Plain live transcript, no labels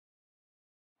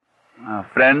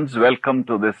Friends, welcome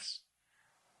to this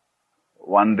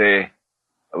one-day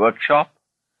workshop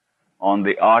on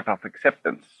the art of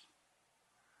acceptance.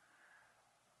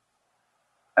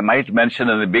 I might mention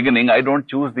in the beginning, I don't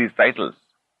choose these titles,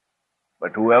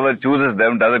 but whoever chooses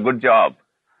them does a good job.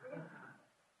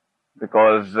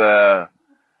 Because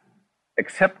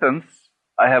acceptance,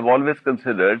 I have always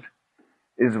considered,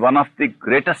 is one of the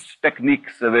greatest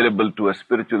techniques available to a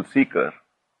spiritual seeker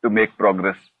to make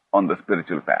progress on the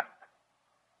spiritual path.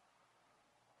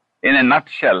 In a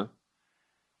nutshell,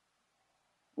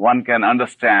 one can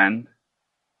understand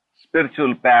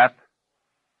spiritual path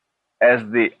as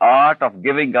the art of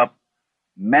giving up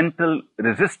mental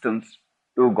resistance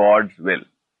to God's will.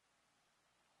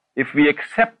 If we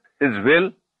accept His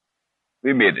will,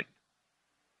 we made it.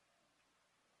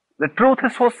 The truth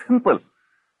is so simple.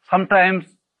 Sometimes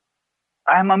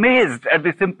I am amazed at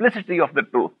the simplicity of the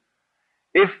truth.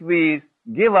 If we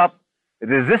give up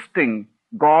resisting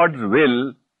God's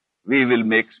will, we will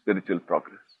make spiritual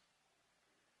progress.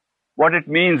 What it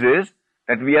means is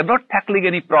that we are not tackling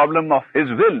any problem of His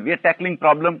will, we are tackling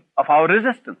problem of our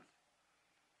resistance.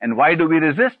 And why do we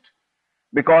resist?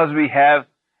 Because we have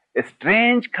a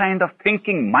strange kind of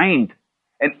thinking mind,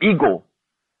 an ego,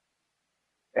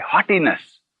 a haughtiness,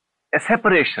 a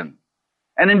separation,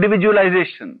 an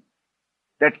individualization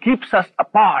that keeps us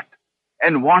apart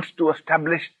and wants to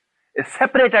establish a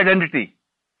separate identity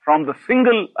from the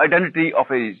single identity of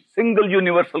a single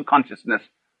universal consciousness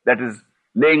that is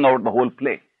laying out the whole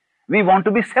play. We want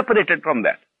to be separated from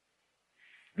that.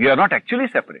 We are not actually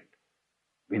separate.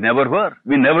 We never were.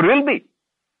 We never will be.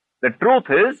 The truth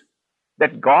is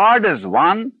that God is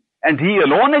one and He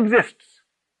alone exists.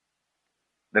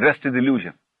 The rest is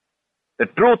illusion. The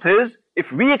truth is, if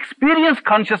we experience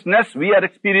consciousness, we are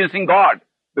experiencing God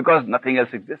because nothing else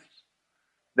exists.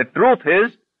 The truth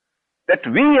is that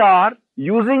we are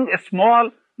using a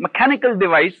small mechanical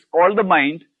device called the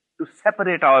mind to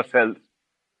separate ourselves,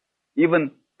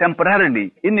 even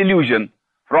temporarily, in illusion,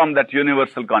 from that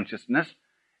universal consciousness.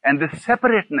 And this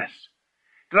separateness,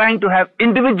 trying to have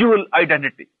individual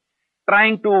identity,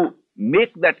 trying to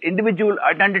make that individual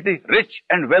identity rich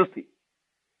and wealthy,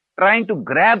 trying to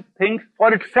grab things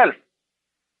for itself.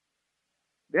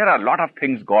 There are a lot of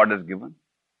things God has given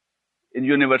in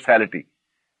universality.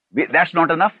 That's not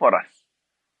enough for us.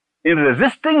 In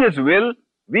resisting His will,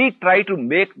 we try to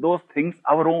make those things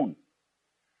our own.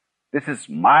 This is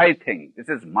my thing. This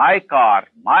is my car,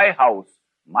 my house,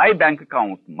 my bank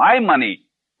account, my money.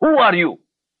 Who are you?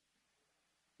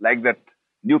 Like that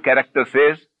new character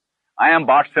says, I am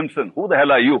Bart Simpson. Who the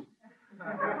hell are you?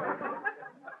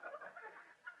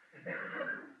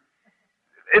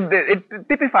 It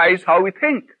typifies how we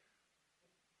think.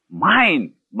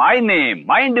 Mine, my name,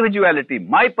 my individuality,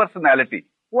 my personality.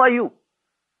 Who are you?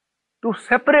 To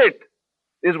separate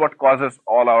is what causes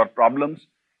all our problems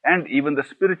and even the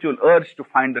spiritual urge to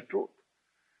find the truth.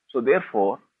 So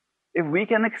therefore, if we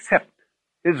can accept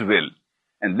His will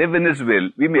and live in His will,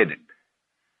 we made it.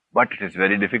 But it is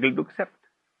very difficult to accept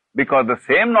because the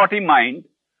same naughty mind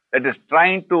that is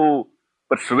trying to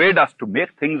persuade us to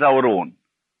make things our own,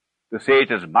 to say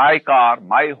it is my car,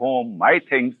 my home, my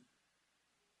things,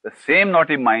 the same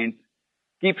naughty mind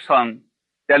keeps on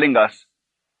telling us,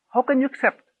 how can you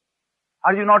accept?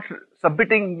 Are you not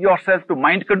submitting yourself to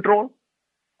mind control?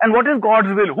 And what is God's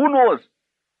will? Who knows?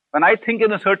 When I think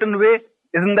in a certain way,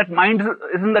 isn't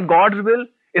that God's will?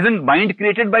 Isn't mind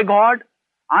created by God?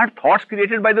 Aren't thoughts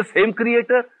created by the same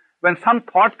Creator? When some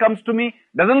thought comes to me,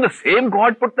 doesn't the same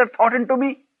God put that thought into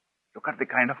me? Look at the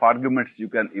kind of arguments you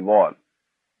can evolve.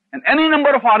 And any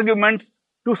number of arguments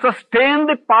to sustain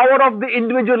the power of the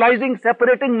individualizing,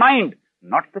 separating mind,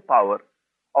 not the power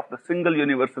of the single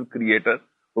universal Creator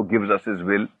who gives us His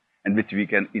will and which we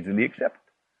can easily accept.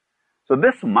 So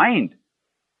this mind,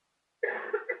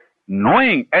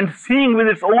 knowing and seeing with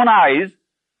its own eyes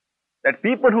that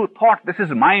people who thought this is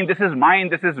mine, this is mine,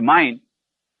 this is mine,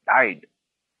 died,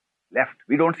 left.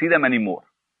 We don't see them anymore.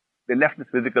 They left this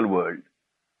physical world.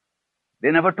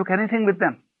 They never took anything with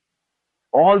them.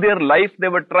 All their life they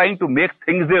were trying to make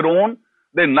things their own.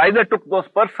 They neither took those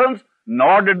persons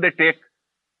nor did they take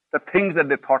the things that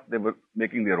they thought they were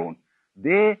making their own.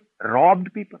 They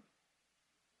robbed people.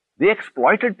 They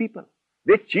exploited people.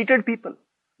 They cheated people.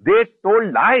 They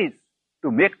told lies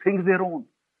to make things their own.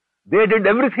 They did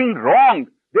everything wrong.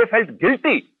 They felt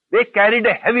guilty. They carried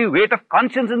a heavy weight of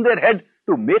conscience in their head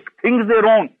to make things their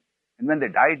own. And when they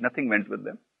died, nothing went with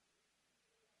them.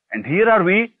 And here are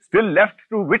we, still left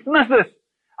to witness this.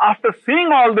 After seeing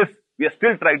all this, we are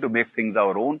still trying to make things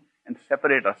our own and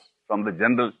separate us from the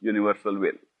general universal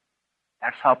will.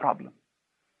 That's our problem.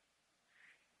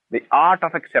 The art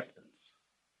of acceptance.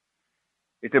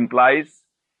 It implies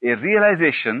a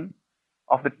realization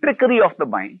of the trickery of the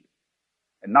mind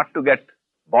and not to get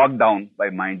bogged down by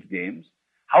mind's games.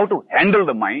 How to handle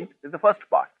the mind is the first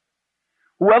part.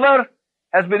 Whoever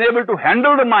has been able to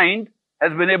handle the mind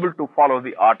has been able to follow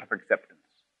the art of acceptance.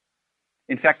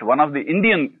 In fact, one of the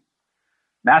Indian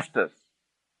masters,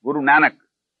 Guru Nanak,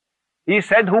 he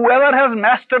said, whoever has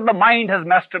mastered the mind has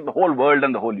mastered the whole world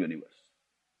and the whole universe.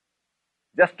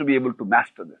 Just to be able to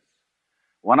master this.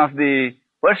 One of the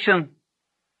Persian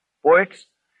poets,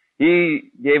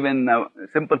 he gave in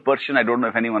simple Persian, I don't know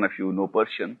if any one of you know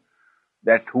Persian,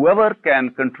 that whoever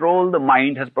can control the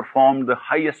mind has performed the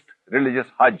highest religious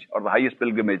Hajj or the highest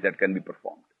pilgrimage that can be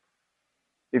performed.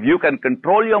 If you can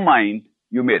control your mind,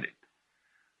 you made it.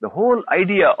 The whole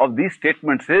idea of these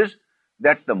statements is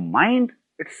that the mind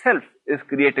itself is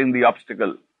creating the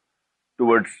obstacle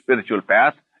towards spiritual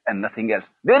path and nothing else.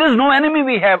 There is no enemy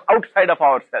we have outside of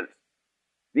ourselves.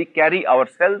 We carry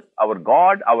ourselves, our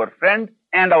God, our friend,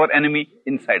 and our enemy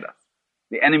inside us.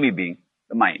 The enemy being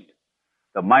the mind.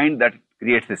 The mind that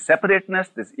creates this separateness,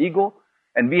 this ego,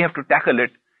 and we have to tackle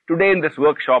it. Today in this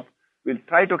workshop, we'll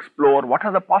try to explore what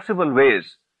are the possible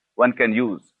ways one can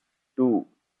use to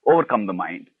overcome the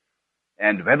mind,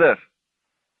 and whether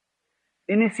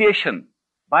initiation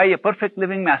by a perfect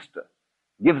living master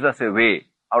gives us a way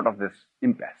out of this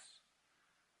impasse.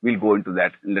 We'll go into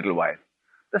that in a little while.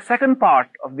 The second part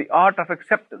of the art of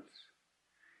acceptance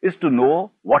is to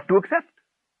know what to accept.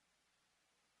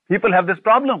 People have this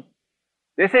problem.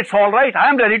 They say, it's all right, I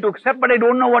am ready to accept, but I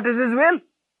don't know what is His will.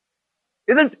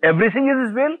 Isn't everything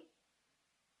His will?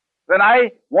 When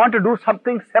I want to do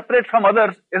something separate from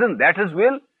others, isn't that His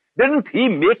will? Didn't He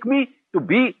make me to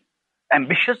be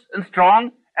ambitious and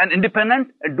strong and independent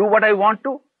and do what I want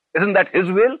to? Isn't that His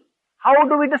will? How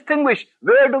do we distinguish?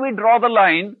 Where do we draw the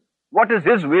line? What is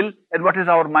His will and what is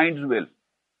our mind's will?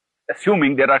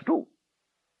 Assuming there are two.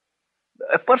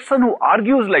 A person who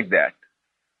argues like that,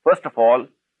 first of all,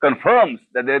 confirms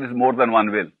that there is more than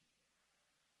one will.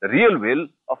 The real will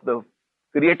of the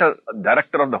creator,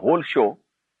 director of the whole show,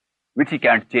 which he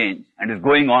can't change and is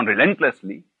going on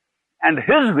relentlessly, and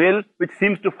his will, which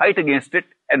seems to fight against it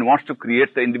and wants to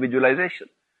create the individualization.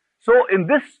 So in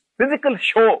this physical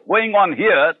show going on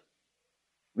here,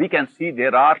 we can see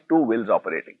there are two wills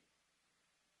operating.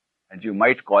 And you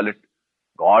might call it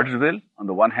God's will on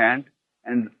the one hand,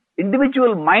 and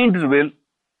individual mind's will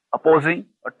opposing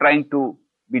or trying to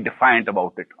be defiant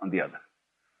about it on the other.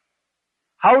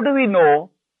 How do we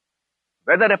know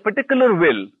whether a particular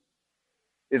will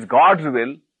is God's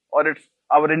will or it's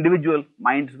our individual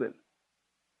mind's will?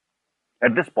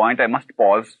 At this point, I must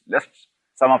pause, lest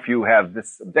some of you have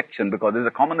this objection, because there's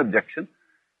a common objection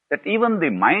that even the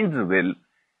mind's will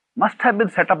must have been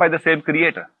set up by the same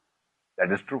creator.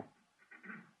 That is true.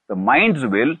 The mind's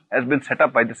will has been set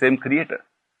up by the same creator.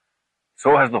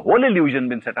 So has the whole illusion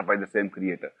been set up by the same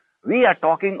creator. We are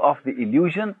talking of the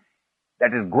illusion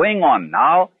that is going on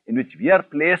now, in which we are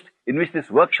placed, in which this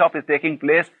workshop is taking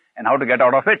place, and how to get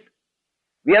out of it.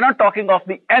 We are not talking of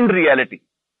the end reality.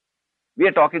 We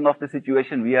are talking of the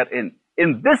situation we are in.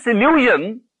 In this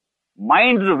illusion,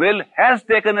 mind's will has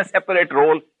taken a separate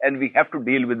role, and we have to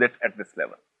deal with it at this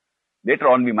level. Later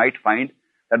on, we might find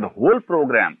that the whole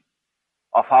program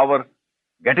of our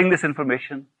getting this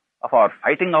information, of our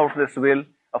fighting out this will,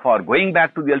 of our going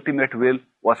back to the ultimate will,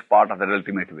 was part of that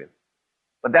ultimate will.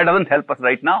 But that doesn't help us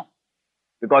right now,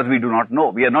 because we do not know.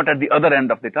 We are not at the other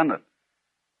end of the tunnel.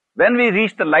 When we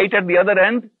reach the light at the other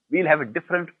end, we'll have a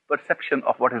different perception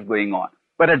of what is going on.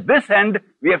 But at this end,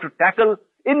 we have to tackle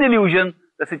in illusion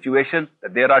the situation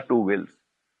that there are two wills.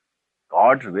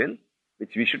 God's will,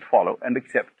 which we should follow and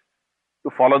accept,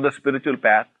 to follow the spiritual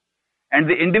path, and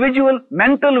the individual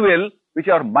mental will, which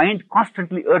our mind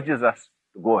constantly urges us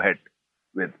to go ahead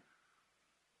with.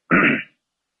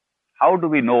 How do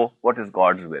we know what is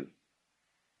God's will?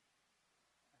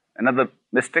 Another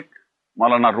mystic,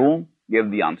 Maulana Room, gave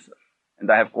the answer,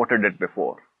 and I have quoted it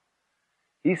before.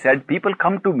 He said, people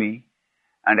come to me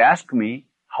and ask me,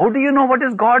 how do you know what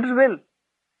is God's will?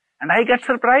 And I get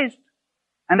surprised.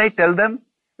 And I tell them,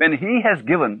 when He has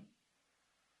given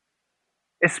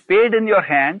a spade in your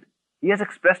hand, He has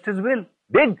expressed His will.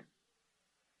 Dig.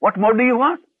 What more do you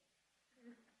want?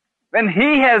 When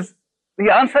He has,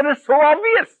 the answer is so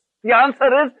obvious. The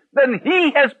answer is, when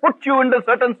He has put you under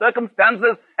certain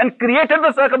circumstances and created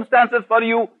the circumstances for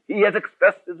you, He has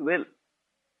expressed His will.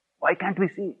 Why can't we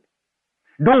see it?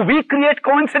 Do we create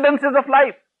coincidences of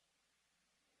life?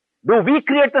 Do we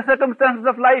create the circumstances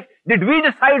of life? Did we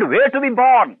decide where to be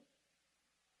born?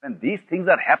 When these things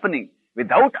are happening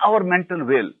without our mental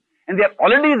will, and they are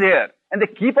already there, and they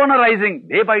keep on arising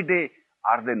day by day,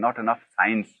 are they not enough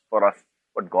signs for us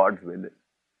what God's will is?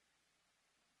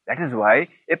 That is why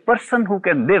a person who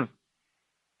can live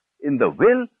in the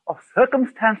will of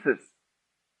circumstances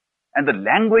and the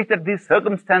language that these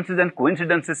circumstances and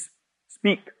coincidences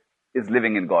speak is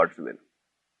living in God's will.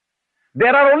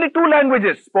 There are only two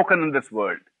languages spoken in this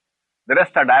world. The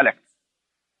rest are dialects.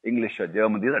 English or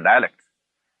German, these are dialects.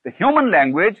 The human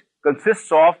language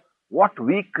consists of what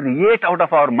we create out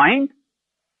of our mind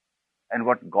and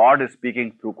what God is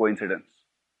speaking through coincidence.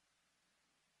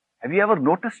 Have you ever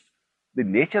noticed the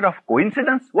nature of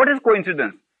coincidence? What is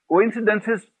coincidence? Coincidence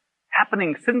is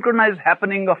happening, synchronized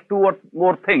happening of two or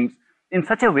more things in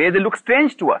such a way they look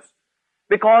strange to us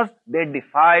because they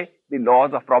defy the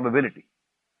laws of probability.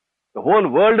 The whole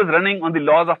world is running on the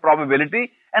laws of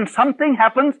probability and something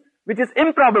happens which is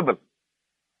improbable.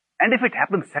 And if it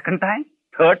happens second time,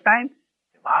 third time,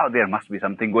 wow, there must be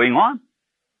something going on.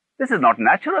 This is not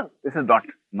natural. This is not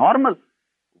normal.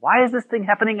 Why is this thing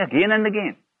happening again and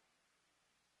again?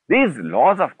 These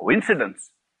laws of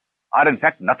coincidence are in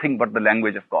fact nothing but the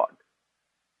language of God.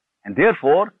 And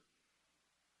therefore,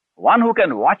 one who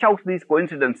can watch out these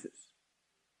coincidences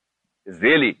is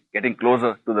really getting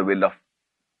closer to the will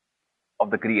of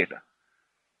the Creator.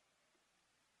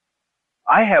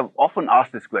 I have often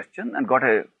asked this question and got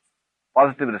a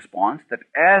positive response that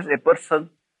as a person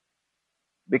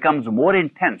becomes more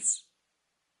intense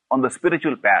on the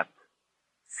spiritual path,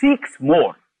 seeks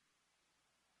more,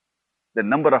 the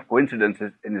number of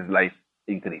coincidences in his life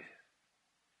increases.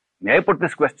 May I put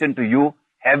this question to you?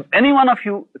 Have any one of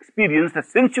you experienced that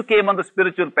since you came on the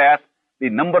spiritual path, the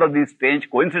number of these strange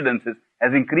coincidences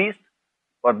has increased?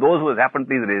 For those who has happened,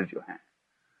 please raise your hand.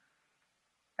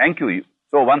 Thank you.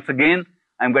 So once again,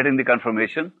 I am getting the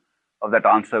confirmation of that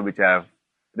answer which I have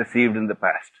received in the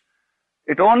past.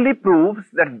 It only proves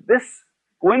that this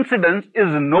coincidence is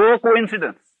no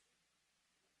coincidence.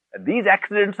 That these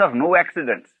accidents are no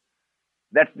accidents.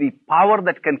 That the power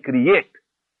that can create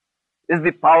is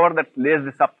the power that lays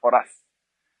this up for us.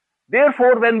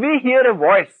 Therefore, when we hear a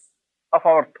voice of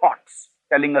our thoughts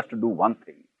telling us to do one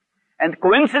thing, and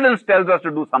coincidence tells us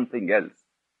to do something else,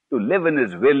 to live in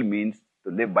His will means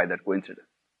to live by that coincidence.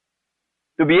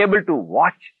 To be able to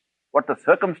watch what the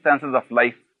circumstances of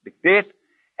life dictate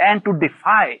and to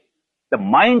defy the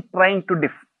mind trying to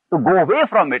go away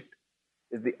from it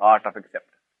is the art of acceptance.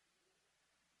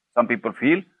 Some people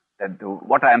feel that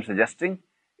what I am suggesting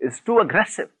is too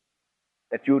aggressive,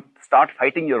 that you start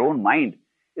fighting your own mind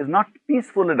is not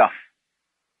peaceful enough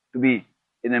to be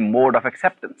in a mode of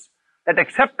acceptance. That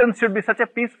acceptance should be such a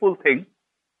peaceful thing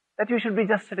that you should be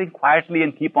just sitting quietly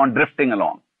and keep on drifting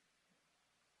along.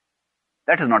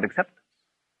 That is not acceptance.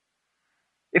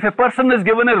 If a person is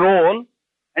given a role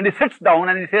and he sits down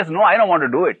and he says, no, I don't want to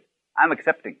do it, I'm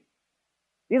accepting.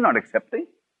 He's not accepting.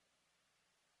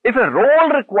 If a role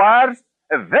requires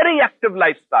a very active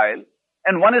lifestyle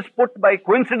and one is put by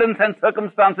coincidence and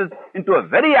circumstances into a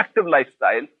very active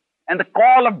lifestyle and the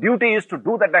call of duty is to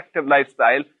do that active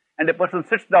lifestyle and a person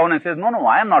sits down and says, no,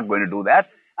 I am not going to do that.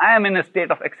 I am in a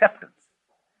state of acceptance.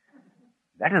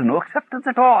 That is no acceptance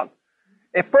at all.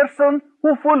 A person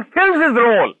who fulfills his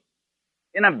role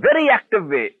in a very active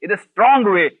way, in a strong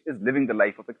way, is living the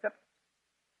life of acceptance.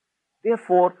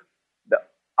 Therefore, the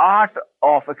art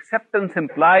of acceptance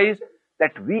implies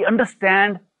that we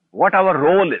understand what our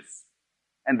role is.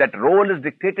 And that role is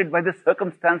dictated by the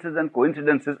circumstances and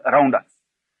coincidences around us.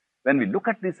 When we look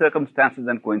at these circumstances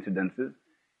and coincidences,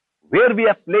 where we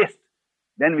are placed,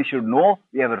 then we should know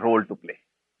we have a role to play.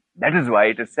 That is why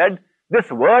it is said, this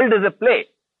world is a play.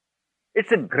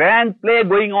 It's a grand play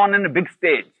going on in a big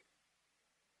stage.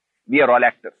 We are all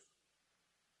actors.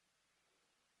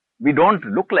 We don't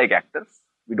look like actors.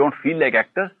 We don't feel like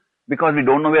actors because we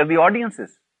don't know where the audience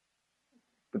is.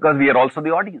 Because we are also the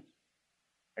audience.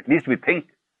 At least we think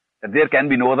that there can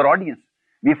be no other audience.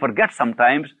 We forget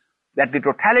sometimes that the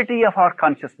totality of our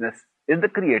consciousness is the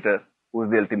Creator who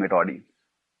is the ultimate audience.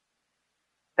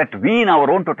 That we in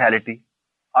our own totality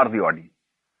are the audience.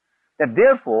 That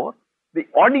therefore, the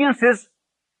audience is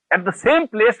at the same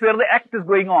place where the act is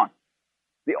going on.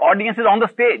 The audience is on the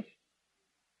stage.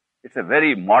 It's a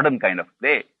very modern kind of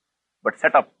play, but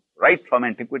set up right from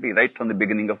antiquity, right from the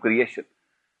beginning of creation.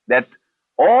 That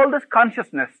all this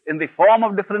consciousness in the form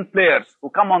of different players who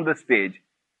come on the stage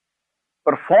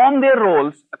perform their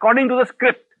roles according to the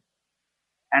script,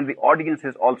 and the audience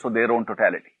is also their own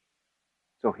totality.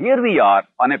 So here we are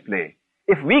on a play.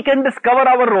 If we can discover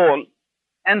our role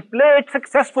and play it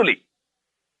successfully,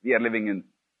 we are living in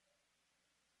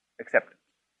acceptance.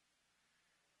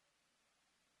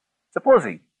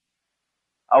 Supposing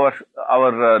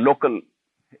our local,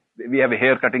 we have a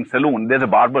hair cutting salon, there's a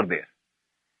barber there.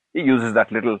 He uses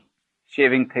that little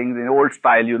shaving thing in old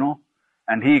style, you know,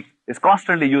 and he is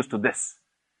constantly used to this.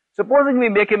 Supposing we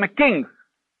make him a king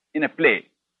in a play,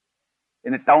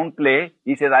 in a town play,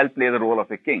 he says, I'll play the role of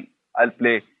a king. I'll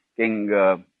play King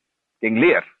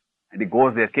Lear. And he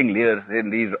goes there, King Lear,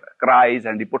 and he cries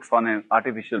and he puts on an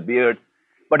artificial beard.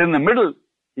 But in the middle,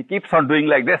 he keeps on doing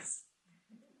like this.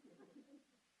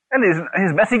 And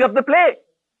he's messing up the play.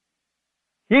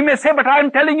 He may say, but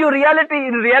I'm telling you reality.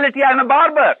 In reality, I'm a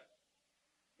barber.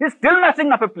 He's still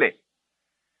messing up a play.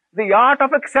 The art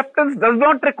of acceptance does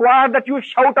not require that you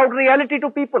shout out reality to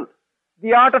people.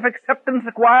 The art of acceptance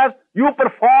requires you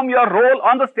perform your role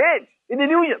on the stage in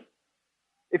illusion.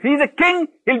 If he's a king,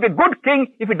 he'll be a good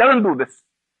king if he doesn't do this.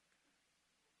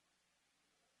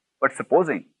 But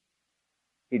supposing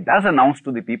he does announce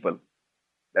to the people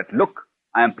that, look,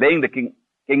 I am playing the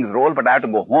king's role, but I have to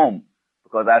go home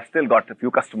because I've still got a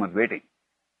few customers waiting.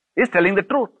 He's telling the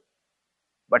truth,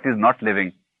 but he's not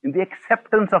living in the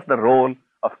acceptance of the role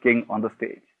of king on the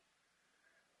stage.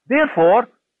 Therefore,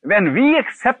 when we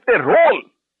accept a role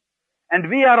and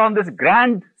we are on this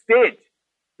grand stage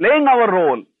playing our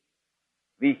role,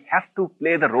 we have to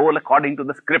play the role according to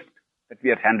the script that we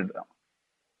are handed down.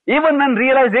 Even when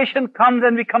realization comes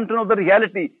and we come to know the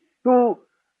reality, to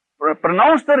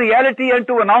pronounce the reality and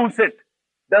to announce it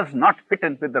does not fit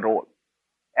in with the role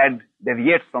and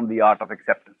deviates from the art of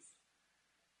acceptance.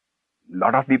 A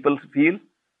lot of people feel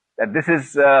that this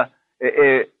is a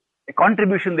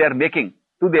contribution they are making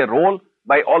to their role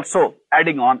by also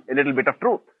adding on a little bit of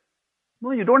truth.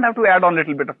 No, you don't have to add on a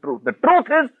little bit of truth. The truth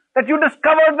is that you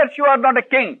discovered that you are not a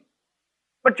king,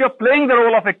 but you're playing the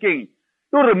role of a king.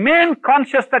 To remain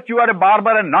conscious that you are a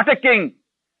barber and not a king,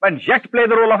 but yet play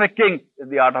the role of a king is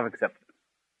the art of acceptance.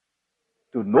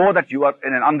 To know that you are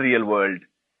in an unreal world,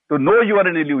 to know you are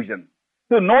an illusion,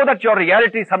 to know that your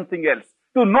reality is something else,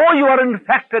 to know you are in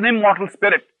fact an immortal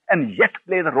spirit, and yet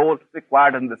play the role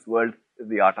required in this world is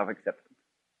the art of acceptance.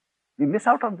 We miss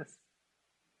out on this.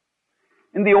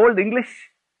 In the old English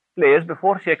plays,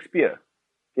 before Shakespeare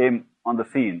came on the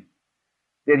scene,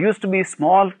 there used to be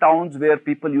small towns where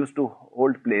people used to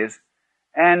hold plays,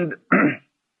 and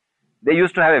they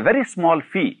used to have a very small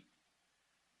fee.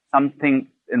 Something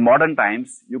in modern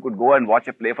times, you could go and watch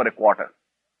a play for a quarter.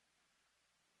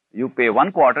 You pay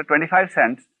 1 quarter, 25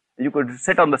 cents, you could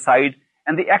sit on the side,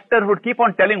 and the actors would keep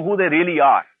on telling who they really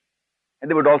are, and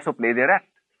they would also play their act.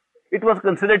 It was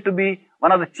considered to be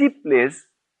one of the cheap plays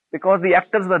because the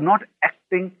actors were not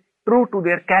acting true to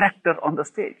their character on the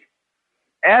stage.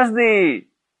 As the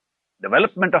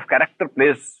development of character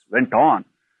plays went on,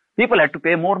 people had to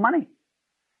pay more money.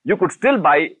 You could still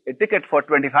buy a ticket for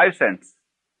 25 cents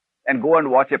and go and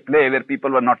watch a play where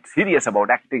people were not serious about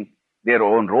acting their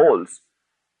own roles.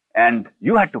 And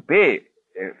you had to pay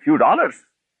a few dollars.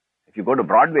 If you go to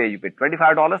Broadway, you pay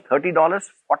 $25, $30, $40,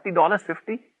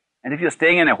 $50. And if you're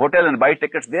staying in a hotel and buy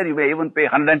tickets there, you may even pay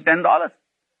 $110.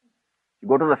 You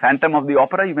go to the Phantom of the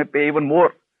Opera, you may pay even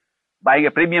more buying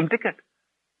a premium ticket.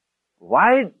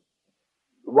 Why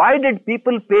did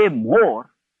people pay more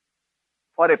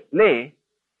for a play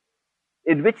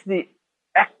in which the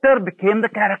actor became the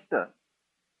character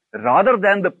rather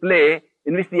than the play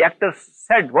in which the actor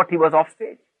said what he was off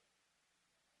stage?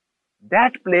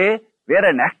 That play where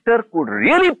an actor could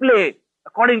really play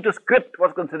according to script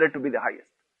was considered to be the highest.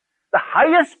 The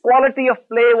highest quality of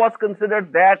play was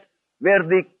considered that where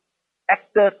the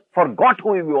actor forgot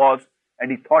who he was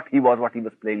and he thought he was what he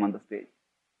was playing on the stage.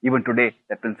 Even today,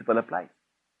 that principle applies.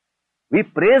 We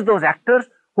praise those actors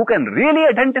who can really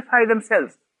identify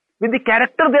themselves with the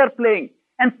character they are playing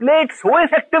and play it so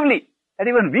effectively that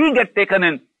even we get taken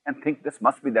in and think this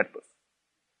must be that person.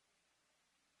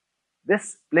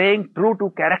 This playing true to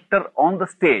character on the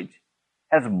stage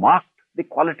has marked the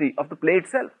quality of the play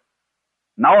itself.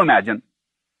 Now imagine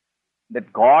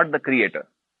that God, the Creator,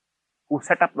 who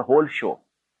set up the whole show,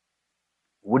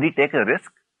 would he take a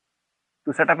risk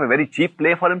to set up a very cheap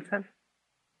play for himself?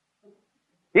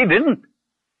 He didn't.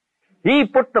 He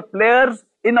put the players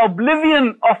in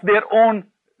oblivion of their own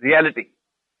reality.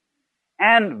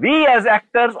 And we as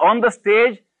actors on the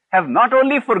stage have not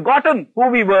only forgotten who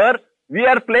we were, we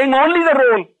are playing only the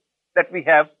role that we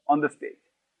have on the stage.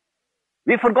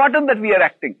 We've forgotten that we are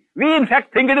acting. We in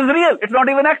fact think it is real. It's not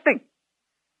even acting.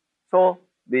 So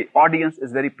the audience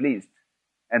is very pleased.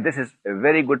 And this is a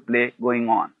very good play going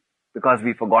on because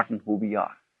we've forgotten who we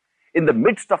are. In the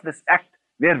midst of this act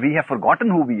where we have forgotten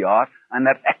who we are and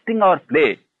are acting our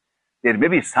play, there may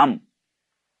be some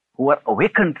who are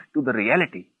awakened to the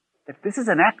reality that this is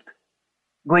an act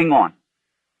going on.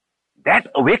 That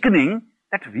awakening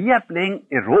that we are playing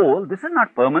a role, this is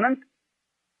not permanent.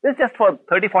 This is just for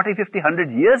 30, 40, 50,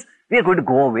 100 years. We are going to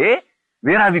go away.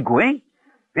 Where are we going?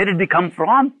 Where did we come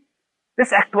from?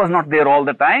 This act was not there all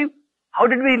the time. How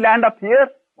did we land up here?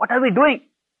 What are we doing?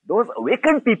 Those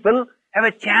awakened people have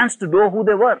a chance to know who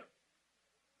they were.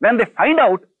 When they find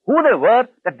out who they were,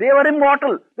 that they were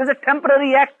immortal, there's a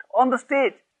temporary act on the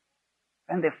stage.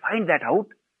 When they find that out,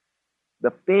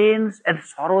 the pains and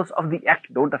sorrows of the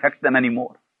act don't affect them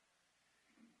anymore.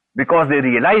 Because they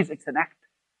realize it's an act.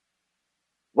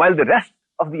 While the rest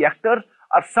of the actors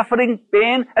are suffering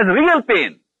pain as real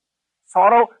pain,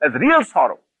 sorrow as real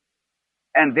sorrow,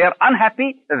 and they are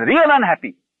unhappy as real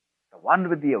unhappy. The one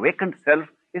with the awakened self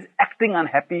is acting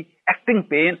unhappy, acting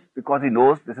pain, because he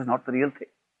knows this is not the real thing.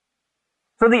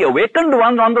 So the awakened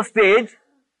ones on the stage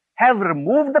have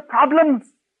removed the problems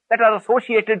that are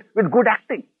associated with good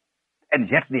acting, and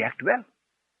yet they act well.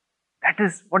 That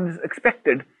is what is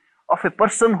expected of a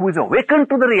person who is awakened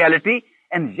to the reality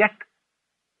and yet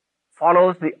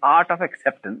follows the art of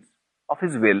acceptance of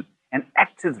his will and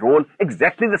acts his role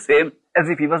exactly the same as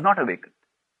if he was not awakened.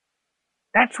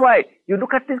 That's why you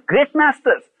look at these great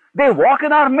masters. They walk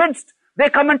in our midst. They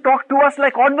come and talk to us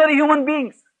like ordinary human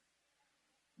beings.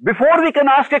 Before we can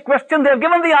ask a question, they have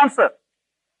given the answer.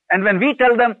 And when we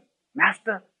tell them,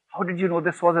 Master, how did you know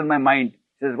this was in my mind?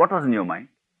 He says, what was in your mind?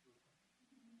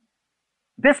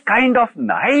 This kind of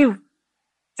naive,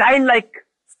 childlike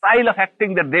style of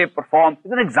acting that they perform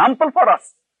is an example for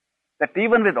us. That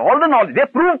even with all the knowledge, they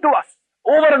prove to us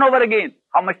over and over again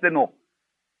how much they know.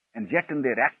 And yet in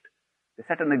their act, they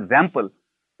set an example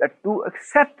that to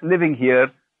accept living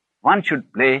here, one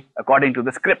should play according to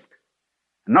the script,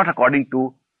 not according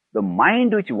to the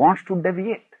mind which wants to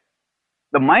deviate.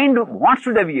 The mind wants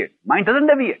to deviate. Mind doesn't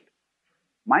deviate.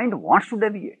 Mind wants to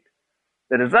deviate.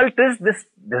 The result is this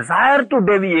desire to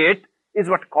deviate is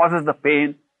what causes the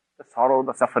pain, the sorrow,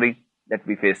 the suffering that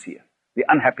we face here, the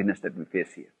unhappiness that we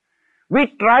face here. We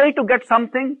try to get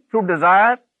something through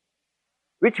desire,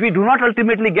 which we do not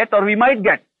ultimately get or we might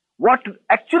get. What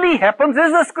actually happens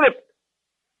is the script.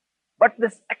 But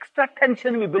this extra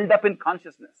tension we build up in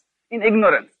consciousness, in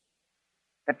ignorance,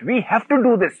 that we have to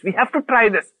do this, we have to try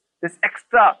this. This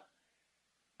extra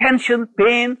tension,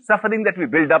 pain, suffering that we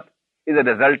build up is a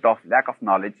result of lack of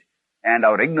knowledge and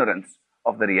our ignorance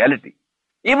of the reality.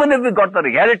 Even if we got the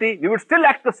reality, we would still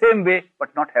act the same way, but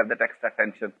not have that extra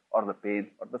tension or the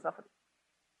pain or the suffering.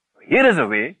 Here is a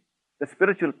way, the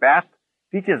spiritual path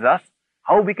teaches us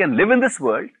how we can live in this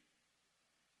world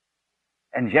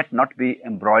and yet not be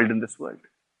embroiled in this world.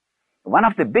 One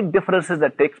of the big differences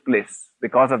that takes place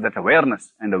because of that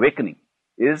awareness and awakening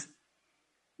is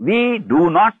we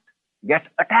do not get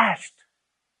attached.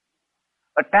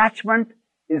 Attachment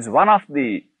is one of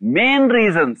the main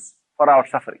reasons for our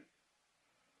suffering.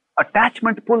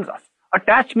 Attachment pulls us.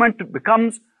 Attachment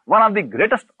becomes one of the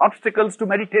greatest obstacles to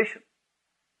meditation.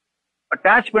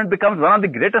 Attachment becomes one of the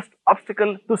greatest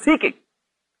obstacles to seeking.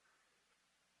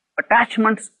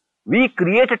 Attachments, we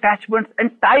create attachments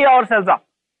and tie ourselves up.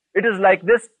 It is like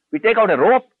this, we take out a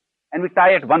rope and we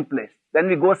tie at one place. Then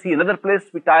we go see another place,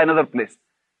 we tie another place.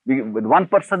 With one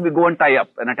person we go and tie up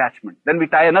an attachment. Then we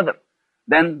tie another.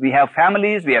 Then we have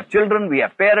families, we have children, we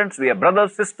have parents, we have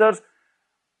brothers, sisters,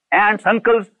 aunts,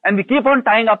 uncles, and we keep on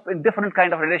tying up in different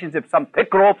kind of relationships. Some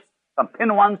thick ropes, some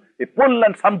thin ones. We pull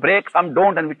and some break, some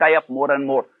don't, and we tie up more and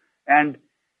more. And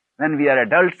when we are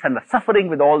adults and are suffering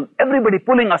with everybody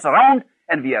pulling us around,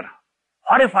 and we are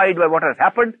horrified by what has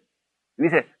happened, we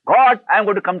say, God, I am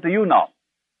going to come to you now.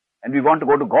 And we want to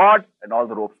go to God, and all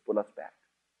the ropes pull us back.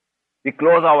 We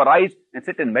close our eyes and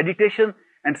sit in meditation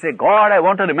and say, God, I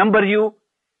want to remember you.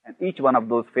 And each one of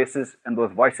those faces and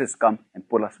those voices come and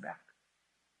pull us back.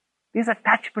 These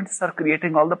attachments are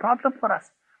creating all the problems for us.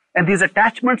 And these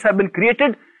attachments have been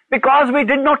created because we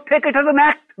did not take it as an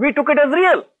act. We took it as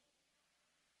real.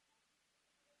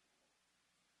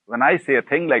 When I say a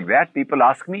thing like that, people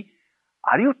ask me,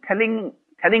 are you telling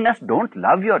us don't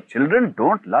love your children,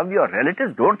 don't love your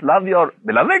relatives, don't love your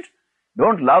beloveds,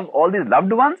 don't love all these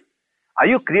loved ones? Are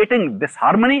you creating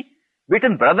disharmony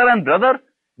between brother and brother,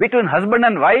 between husband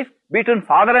and wife, between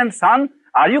father and son?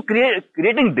 Are you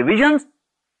creating divisions?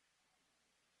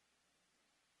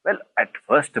 Well, at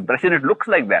first impression it looks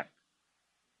like that.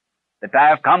 That I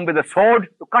have come with a sword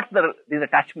to cut these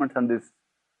attachments and these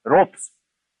ropes.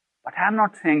 But I am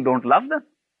not saying don't love them.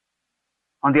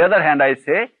 On the other hand, I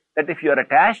say that if you are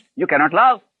attached, you cannot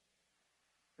love.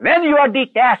 When you are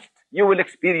detached, you will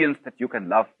experience that you can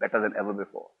love better than ever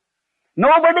before.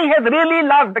 Nobody has really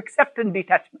loved except in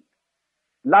detachment.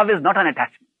 Love is not an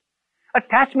attachment.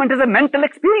 Attachment is a mental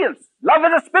experience. Love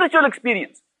is a spiritual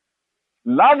experience.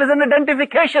 Love is an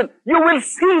identification. You will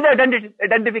see the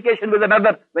identification with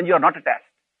another when you are not attached.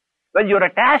 When you are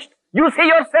attached, you see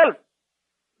yourself,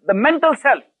 the mental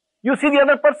self. You see the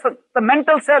other person, the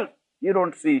mental self. You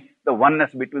don't see the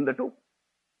oneness between the two.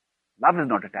 Love is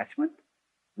not attachment.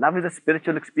 Love is a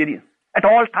spiritual experience at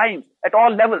all times, at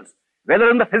all levels. Whether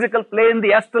in the physical plane,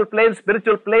 the astral plane,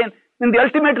 spiritual plane, in the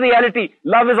ultimate reality,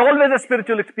 love is always a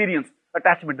spiritual experience.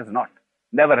 Attachment is not.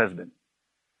 Never has been.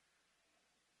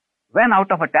 When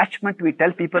out of attachment we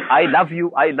tell people, I love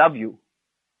you, I love you.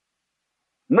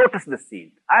 Notice the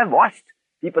scene. I have watched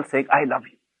people saying, I love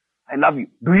you, I love you.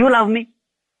 Do you love me?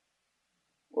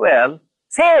 Well,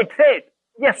 say it, say it.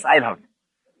 Yes, I love you.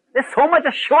 There's so much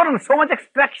assurance, so much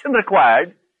extraction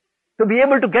required to be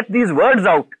able to get these words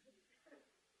out.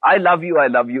 I love you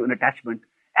in attachment.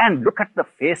 And look at the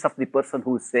face of the person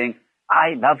who is saying,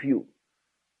 I love you.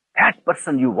 That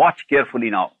person you watch carefully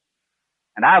now.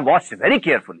 And I have watched very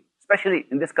carefully, especially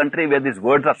in this country where these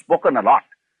words are spoken a lot.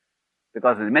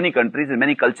 Because in many countries, in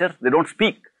many cultures, they don't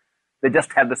speak. They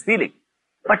just have this feeling.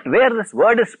 But where this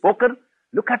word is spoken,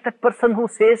 look at that person who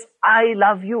says, I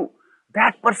love you.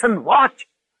 That person watch.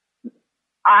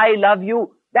 I love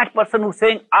you. That person who's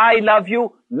saying, I love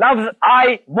you, loves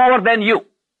I more than you.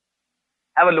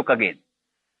 Have a look again.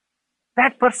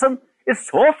 That person is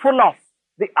so full of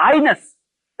the I-ness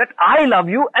that I love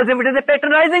you as if it is a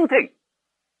patronizing thing.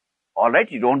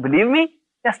 Alright, you don't believe me?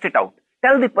 Test it out.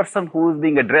 Tell the person who is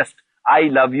being addressed, I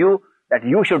love you, that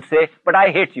you should say, but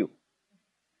I hate you.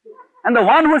 And the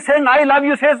one who is saying, I love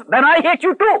you says, then I hate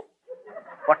you too.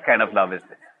 What kind of love is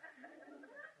this?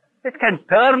 It can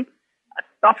turn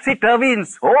topsy-turvy in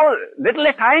so little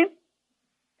a time.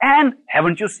 And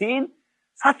haven't you seen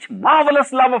such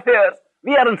marvelous love affairs?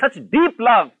 We are in such deep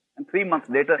love. And 3 months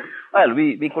later, well,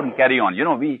 we couldn't carry on. You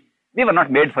know, we were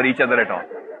not made for each other at all.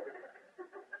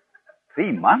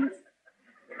 3 months,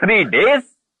 3 days,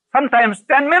 sometimes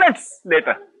 10 minutes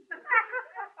later.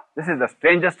 This is the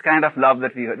strangest kind of love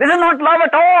that we heard. This is not love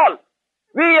at all.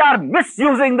 We are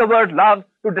misusing the word love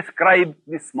to describe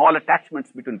the small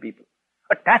attachments between people.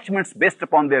 Attachments based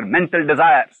upon their mental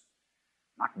desires,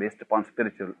 not based upon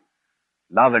spiritual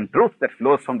love and truth that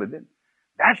flows from within.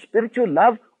 That spiritual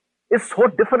love is so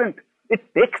different. It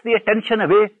takes the attention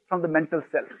away from the mental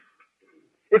self.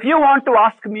 If you want to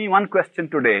ask me one question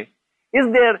today, is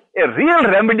there a real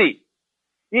remedy?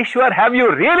 Ishwar, have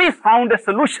you really found a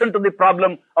solution to the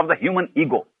problem of the human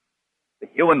ego, the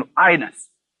human I-ness?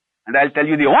 And I'll tell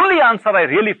you the only answer I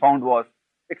really found was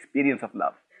experience of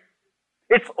love.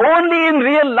 It's only in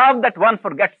real love that one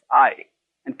forgets I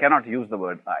and cannot use the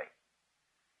word I.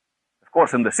 Of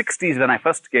course, in the 60s when I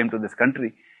first came to this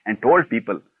country and told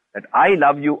people that I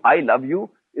love you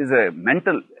is a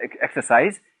mental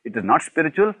exercise. It is not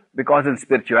spiritual, because in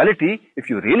spirituality, if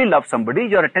you really love somebody,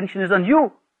 your attention is on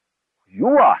you. You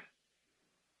are.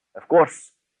 Of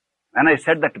course, when I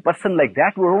said that a person like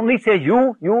that would only say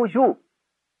you.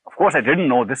 Of course, I didn't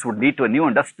know this would lead to a new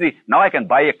industry. Now I can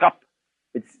buy a cup.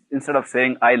 It's, instead of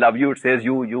saying I love you, it says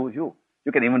you.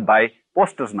 You can even buy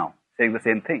posters now saying the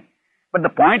same thing. But the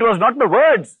point was not the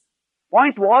words.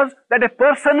 Point was that a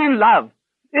person in love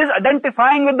is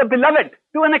identifying with the beloved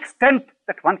to an extent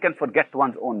that one can forget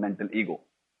one's own mental ego.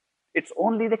 It's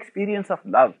only the experience of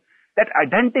love, that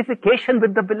identification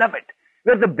with the beloved,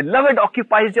 where the beloved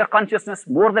occupies your consciousness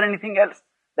more than anything else,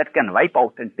 that can wipe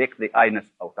out and take the I-ness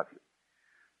out of you.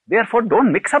 Therefore,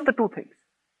 don't mix up the two things.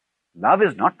 Love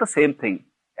is not the same thing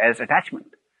as attachment.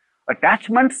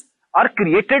 Attachments are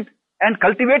created and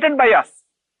cultivated by us.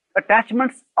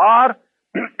 Attachments are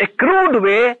a crude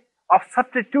way of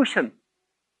substitution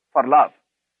for love.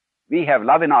 We have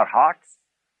love in our hearts.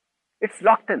 It's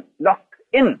locked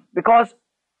in because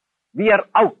we are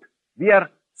out. We are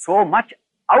so much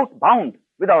outbound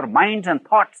with our minds and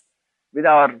thoughts, with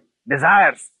our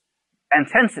desires and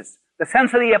senses. The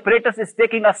sensory apparatus is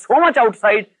taking us so much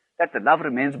outside that the love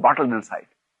remains bottled inside.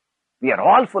 We are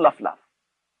all full of love.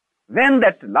 When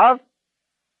that love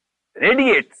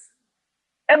radiates,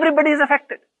 everybody is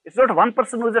affected. It's not one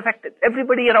person who is affected.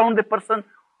 Everybody around the person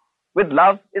with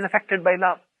love is affected by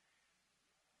love.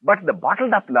 But the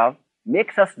bottled up love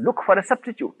makes us look for a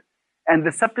substitute. And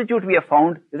the substitute we have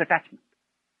found is attachment.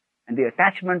 And the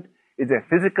attachment is a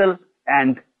physical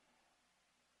and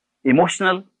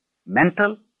emotional,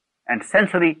 mental and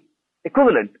sensory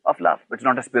equivalent of love. It's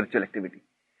not a spiritual activity.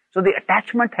 So the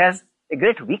attachment has a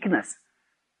great weakness,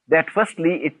 that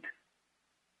firstly it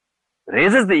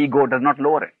raises the ego, does not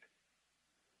lower it.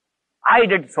 I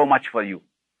did so much for you.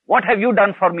 What have you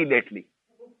done for me lately?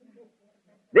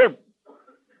 They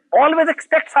always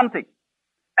expect something.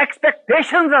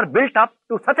 Expectations are built up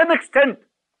to such an extent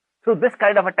through this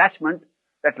kind of attachment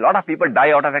that a lot of people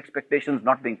die out of expectations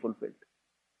not being fulfilled.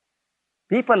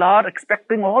 People are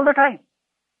expecting all the time.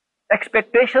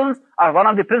 Expectations are one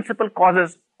of the principal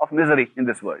causes of misery in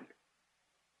this world.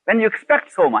 When you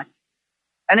expect so much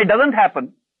and it doesn't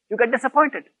happen, you get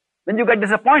disappointed. When you get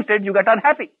disappointed, you get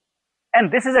unhappy.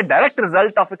 And this is a direct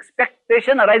result of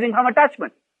expectation arising from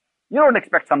attachment. You don't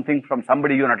expect something from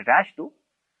somebody you're not attached to,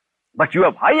 but you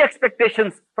have high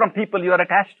expectations from people you are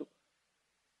attached to.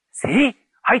 See,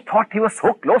 I thought he was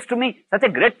so close to me, such a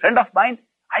great friend of mine.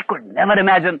 I could never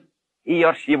imagine he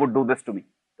or she would do this to me.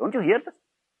 Don't you hear this?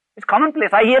 It's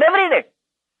commonplace. I hear every day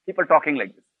people talking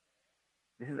like this.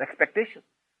 This is expectation.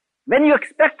 When you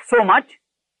expect so much,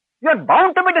 you are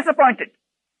bound to be disappointed.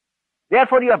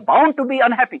 Therefore, you are bound to be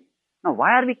unhappy. Now,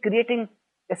 why are we creating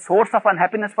a source of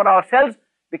unhappiness for ourselves?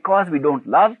 Because we don't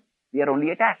love, we are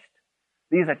only attached.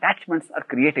 These attachments are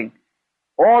creating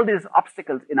all these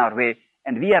obstacles in our way,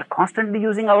 and we are constantly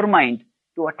using our mind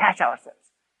to attach ourselves.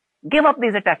 Give up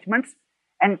these attachments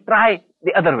and try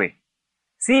the other way.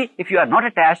 See, if you are not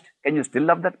attached, can you still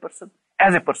love that person?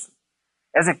 As a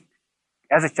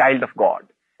child of God,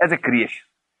 as a creation,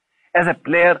 as a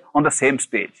player on the same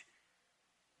stage.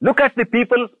 Look at the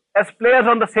people as players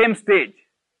on the same stage.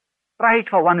 Try it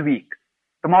for 1 week.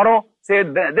 Tomorrow, say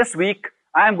this week,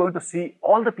 I am going to see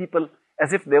all the people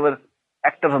as if they were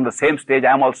actors on the same stage.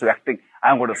 I am also acting.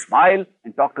 I am going to smile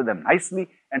and talk to them nicely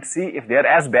and see if they are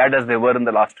as bad as they were in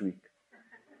the last week.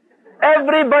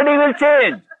 Everybody will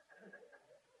change.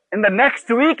 In the next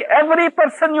week, every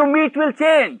person you meet will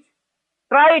change.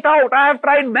 Try it out. I have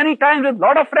tried many times with a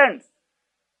lot of friends.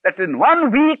 That in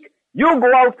 1 week, you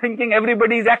go out thinking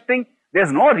everybody is acting.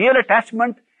 There's no real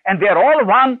attachment and they're all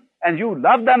one and you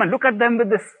love them and look at them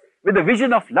with the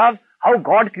vision of love. How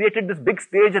God created this big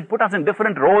stage and put us in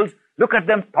different roles. Look at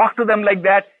them, talk to them like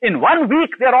that. In 1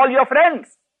 week, they're all your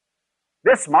friends.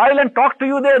 They smile and talk to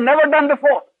you. They've never done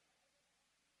before.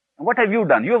 And what have you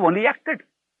done? You have only acted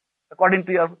according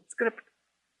to your script.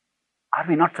 Are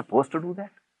we not supposed to do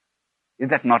that? Is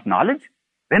that not knowledge?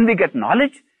 When we get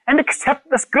knowledge and accept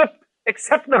the script,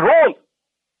 accept the role,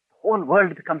 the whole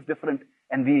world becomes different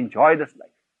and we enjoy this life.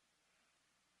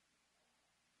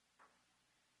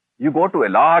 You go to a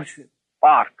large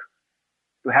park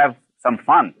to have some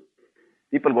fun.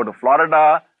 People go to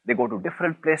Florida, they go to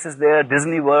different places there,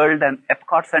 Disney World and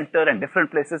Epcot Center and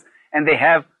different places, and they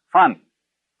have fun.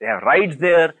 They have rides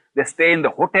there, they stay in the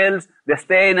hotels, they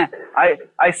stay in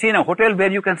I seen a hotel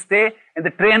where you can stay and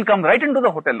the train comes right into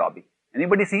the hotel lobby.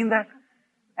 Anybody seen that?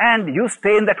 And you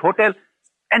stay in that hotel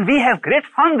and we have great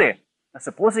fun there. Now,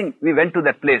 supposing we went to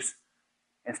that place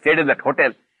and stayed in that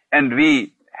hotel and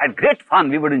we had great fun,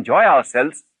 we would enjoy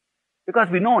ourselves because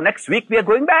we know next week we are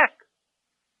going back.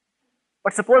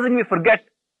 But supposing we forget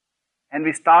and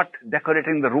we start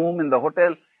decorating the room in the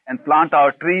hotel and plant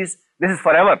our trees, this is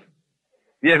forever.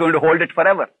 We are going to hold it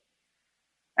forever.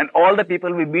 And all the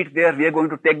people we meet there, we are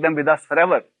going to take them with us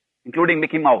forever, including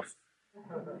Mickey Mouse.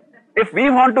 If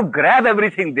we want to grab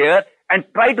everything there and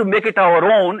try to make it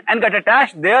our own and get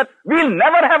attached there, we'll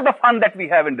never have the fun that we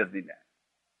have in Disneyland.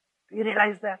 Do you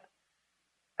realize that?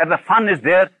 That the fun is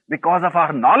there because of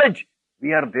our knowledge.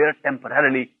 We are there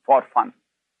temporarily for fun.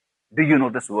 Do you know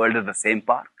this world is the same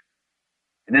park?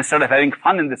 And instead of having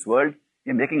fun in this world,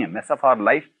 we are making a mess of our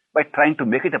life by trying to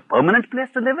make it a permanent place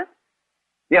to live in.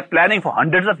 We are planning for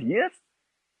hundreds of years.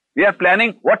 We are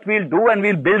planning what we'll do and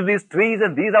we'll build these trees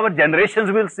and these our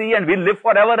generations will see and we'll live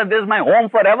forever and this is my home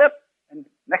forever. And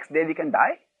next day we can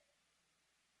die.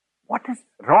 What is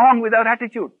wrong with our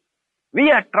attitude?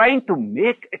 We are trying to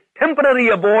make a temporary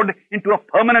abode into a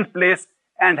permanent place,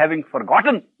 and having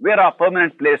forgotten where our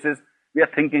permanent place is, we are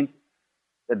thinking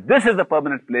that this is the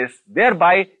permanent place,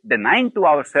 thereby denying to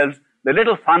ourselves the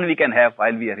little fun we can have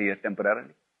while we are here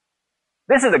temporarily.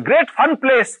 This is a great fun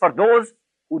place for those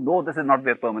who know this is not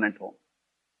their permanent home.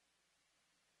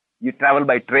 You travel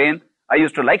by train. I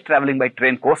used to like traveling by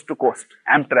train coast to coast,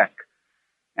 Amtrak.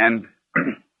 And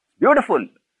beautiful.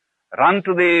 Run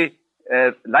to the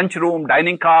lunchroom,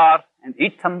 dining car and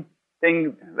eat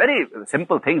something, very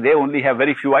simple thing. They only have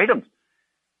very few items.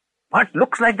 But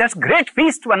looks like that's great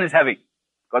feast one is having.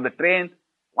 Because the train,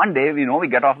 one day we know we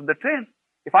get off of the train.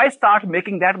 If I start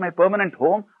making that my permanent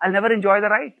home, I'll never enjoy the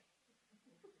ride.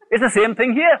 It's the same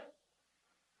thing here.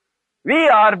 We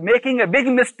are making a big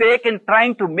mistake in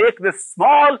trying to make this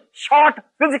small, short,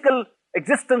 physical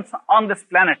existence on this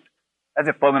planet as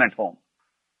a permanent home.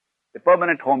 The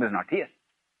permanent home is not here.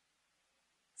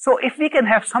 So if we can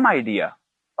have some idea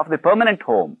of the permanent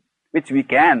home, which we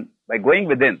can by going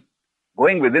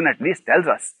within at least tells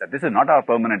us that this is not our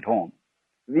permanent home,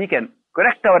 we can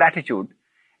correct our attitude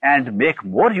and make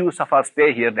more use of our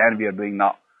stay here than we are doing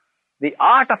now. The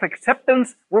art of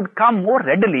acceptance would come more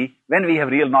readily when we have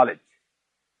real knowledge.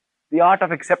 The art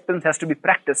of acceptance has to be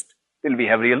practiced till we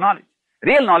have real knowledge.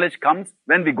 Real knowledge comes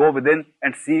when we go within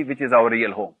and see which is our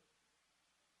real home.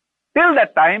 Till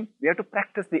that time, we have to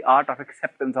practice the art of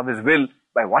acceptance of His will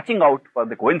by watching out for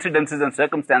the coincidences and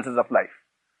circumstances of life.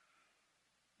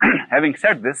 Having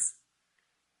said this,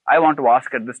 I want to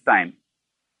ask at this time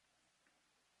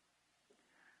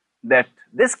that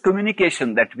this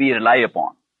communication that we rely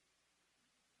upon,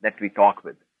 that we talk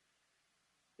with,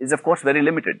 is of course very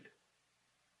limited.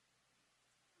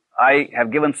 I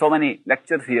have given so many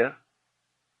lectures here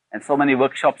and so many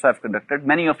workshops I have conducted.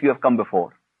 Many of you have come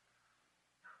before.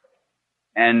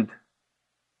 And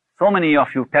so many of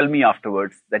you tell me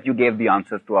afterwards that you gave the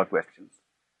answers to our questions.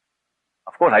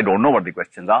 Of course, I don't know what the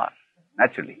questions are,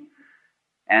 naturally.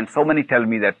 And so many tell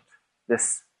me that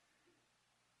this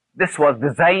was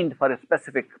designed for a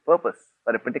specific purpose,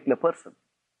 for a particular person.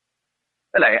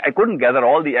 Well, I couldn't gather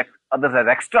all the others as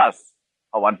extras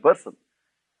for one person.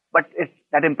 But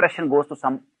that impression goes to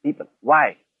some people.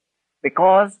 Why?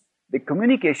 Because the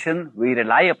communication we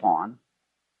rely upon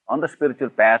on the spiritual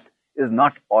path is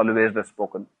not always the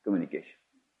spoken communication.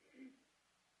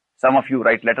 Some of you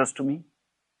write letters to me.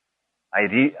 I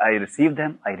receive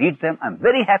them, I read them, I'm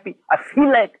very happy. I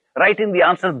feel like writing the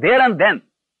answer there and then.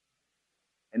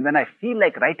 And when I feel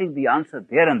like writing the answer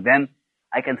there and then,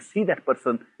 I can see that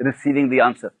person receiving the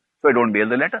answer. So I don't mail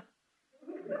the letter.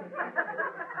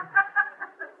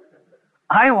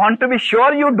 I want to be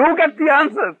sure you do get the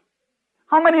answer.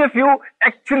 How many of you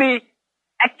actually,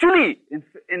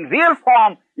 in real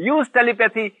form, use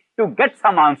telepathy to get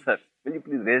some answers? Will you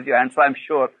please raise your hand so I'm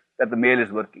sure that the mail is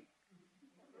working?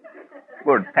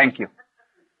 Good, thank you.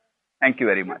 Thank you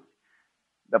very much.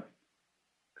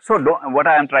 What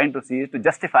I am trying to see is to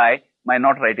justify my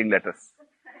not writing letters.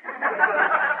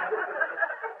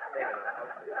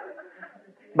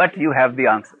 But you have the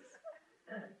answers.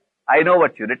 I know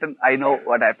what you've written, I know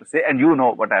what I have to say, and you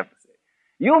know what I have to say.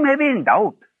 You may be in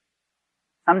doubt.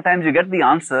 Sometimes you get the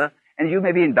answer, and you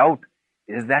may be in doubt.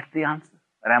 Is that the answer?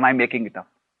 Or am I making it up?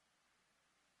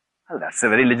 Well, that's a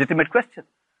very legitimate question.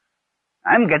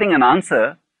 I'm getting an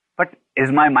answer, but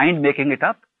is my mind making it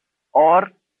up? Or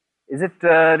is it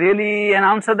really an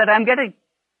answer that I'm getting?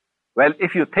 Well,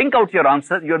 if you think out your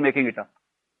answer, you're making it up.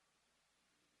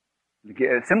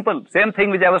 Simple, same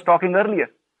thing which I was talking earlier.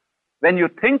 When you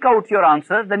think out your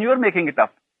answer, then you're making it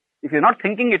up. If you're not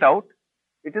thinking it out,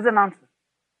 it is an answer.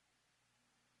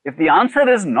 If the answer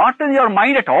is not in your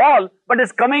mind at all, but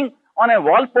is coming on a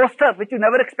wall poster which you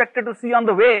never expected to see on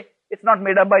the way, it's not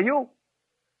made up by you.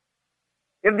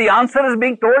 If the answer is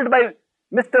being told by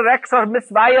Mr. X or Miss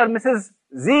Y or Mrs.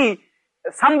 Z,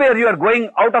 somewhere you are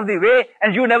going out of the way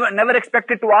and you never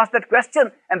expected to ask that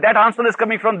question, and that answer is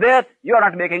coming from there, you are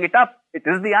not making it up. It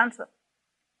is the answer.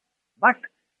 But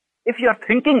if you are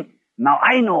thinking, now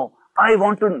I know, I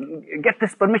want to get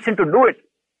this permission to do it,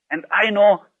 and I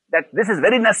know that this is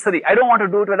very necessary, I don't want to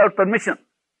do it without permission.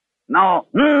 Now,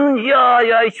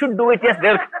 I should do it, yes,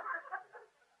 there.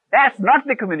 That's not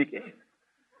the communication.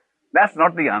 That's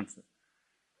not the answer.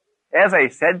 As I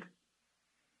said,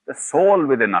 the soul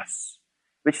within us,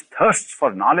 which thirsts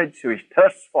for knowledge, which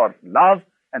thirsts for love,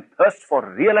 and thirsts for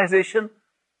realization,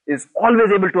 is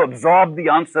always able to absorb the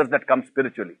answers that come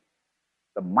spiritually.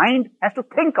 The mind has to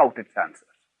think out its answers.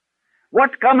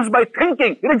 What comes by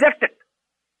thinking, reject it.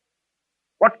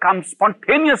 What comes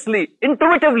spontaneously,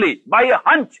 intuitively, by a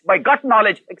hunch, by gut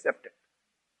knowledge, accept it.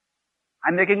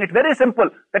 I'm making it very simple,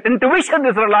 that intuition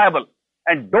is reliable,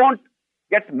 and don't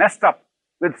get messed up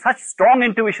with such strong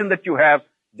intuition that you have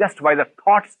just by the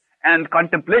thoughts and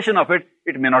contemplation of it,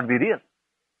 it may not be real.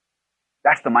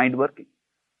 That's the mind working.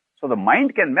 So the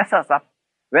mind can mess us up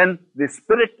when the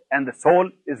spirit and the soul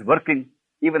is working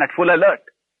even at full alert.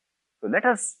 So let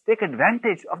us take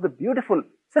advantage of the beautiful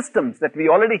systems that we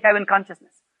already have in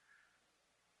consciousness.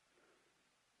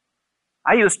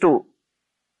 I used to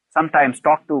sometimes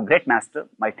talk to Great Master,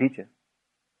 my teacher,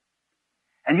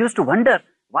 and used to wonder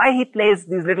why he plays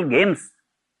these little games.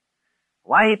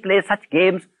 Why he plays such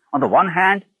games. On the one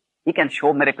hand, he can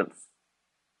show miracles.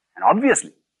 And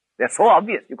obviously, they're so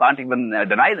obvious, you can't even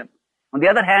deny them. On the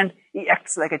other hand, he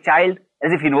acts like a child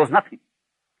as if he knows nothing.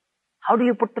 How do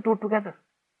you put the two together?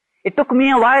 It took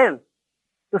me a while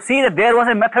to see that there was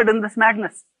a method in this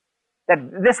madness. That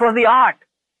this was the art.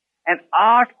 An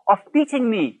art of teaching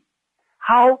me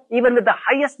how, even with the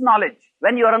highest knowledge,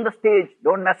 when you are on the stage,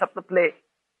 don't mess up the play.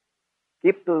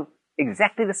 Keep to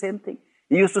exactly the same thing.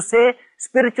 He used to say,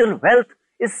 spiritual wealth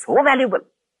is so valuable.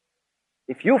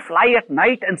 If you fly at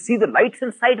night and see the lights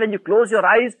inside when you close your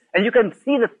eyes, and you can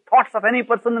see the thoughts of any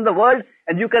person in the world,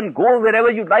 and you can go wherever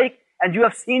you like, and you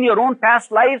have seen your own past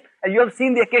lives, and you have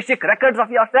seen the Akashic records of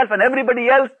yourself and everybody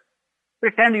else,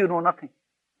 pretend you know nothing.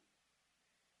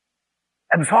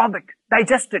 Absorb it,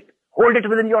 digest it, hold it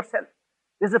within yourself.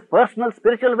 This is a personal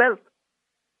spiritual wealth.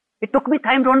 It took me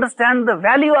time to understand the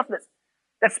value of this.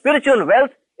 That spiritual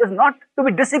wealth is not to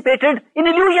be dissipated in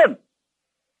illusion.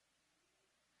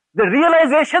 The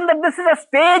realization that this is a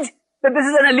stage, that this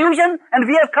is an illusion, and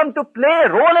we have come to play a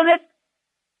role in it.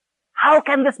 How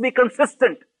can this be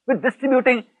consistent with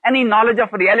distributing any knowledge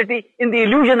of reality in the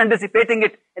illusion and dissipating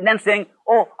it, and then saying,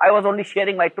 oh, I was only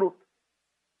sharing my truth.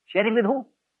 Sharing with whom?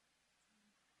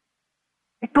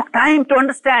 It took time to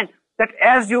understand that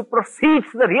as you proceed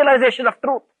to the realization of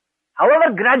truth,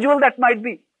 however gradual that might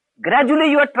be,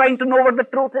 gradually you are trying to know what the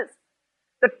truth is.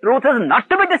 The truth is not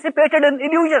to be dissipated in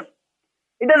illusion.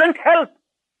 It doesn't help.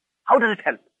 How does it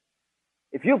help?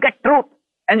 If you get truth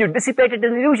and you dissipate it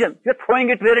in illusion, you're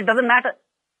throwing it where it doesn't matter.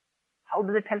 How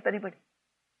does it help anybody?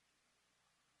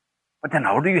 But then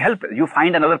how do you help? You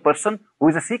find another person who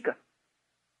is a seeker,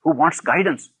 who wants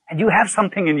guidance, and you have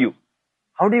something in you.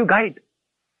 How do you guide?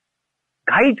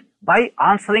 Guide by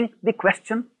answering the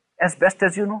question as best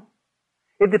as you know.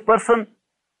 If the person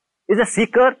is a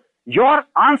seeker, your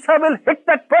answer will hit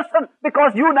that person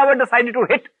because you never decided to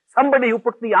hit. Somebody who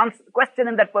put the question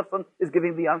in that person is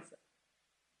giving the answer.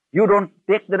 You don't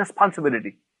take the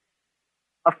responsibility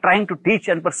of trying to teach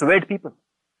and persuade people.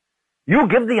 You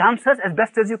give the answers as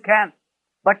best as you can,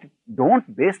 but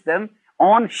don't base them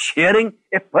on sharing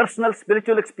a personal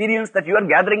spiritual experience that you are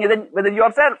gathering within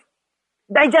yourself.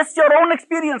 Digest your own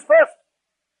experience first.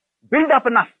 Build up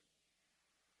enough.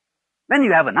 When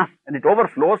you have enough and it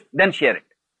overflows, then share it.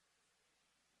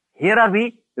 Here are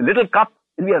we, the little cup,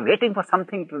 and we are waiting for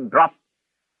something to drop.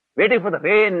 Waiting for the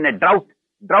rain in a drought.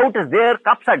 Drought is there,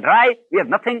 cups are dry, we have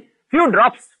nothing. Few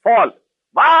drops fall.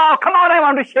 Wow, come on, I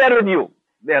want to share with you.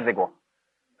 There they go.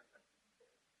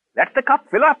 Let the cup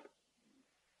fill up.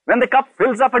 When the cup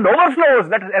fills up and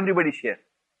overflows, let everybody share.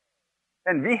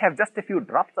 When we have just a few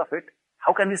drops of it,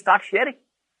 how can we start sharing?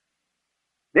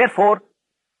 Therefore,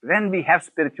 when we have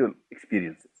spiritual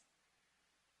experiences,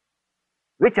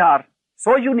 which are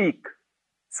so unique,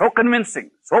 so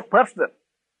convincing, so personal,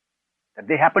 that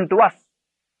they happen to us,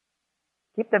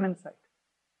 keep them inside.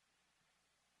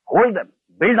 Hold them,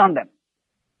 build on them.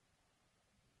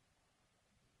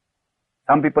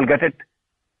 Some people get it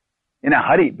in a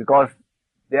hurry because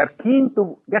they are keen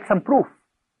to get some proof.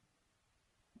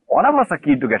 All of us are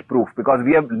keen to get proof because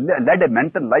we have led a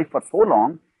mental life for so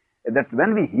long that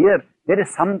when we hear there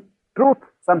is some truth,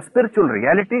 some spiritual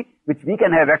reality which we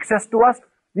can have access to us,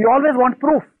 we always want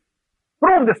proof.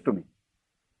 Prove this to me.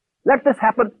 Let this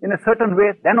happen in a certain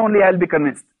way, then only I will be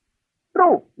convinced.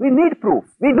 True, we need proof.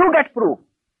 We do get proof.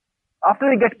 After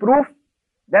we get proof,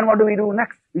 then what do we do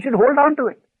next? We should hold on to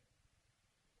it.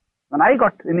 When I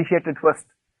got initiated first,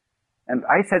 and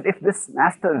I said, if this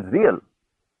master is real,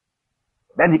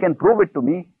 then he can prove it to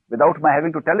me without my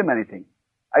having to tell him anything.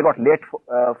 I got late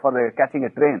for catching a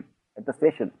train at the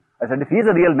station. I said, if he's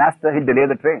a real master, he'll delay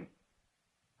the train.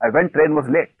 I went, train was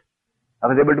late. I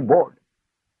was able to board.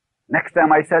 Next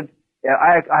time I said,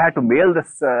 I had to mail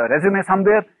this resume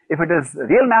somewhere. If it is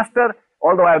real master,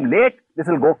 although I am late, this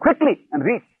will go quickly and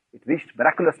reach. It reached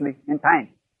miraculously in time.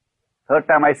 Third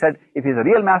time I said, if he's a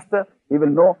real master, he will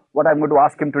know what I'm going to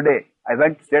ask him today. I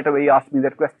went straight away, he asked me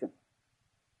that question.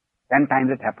 10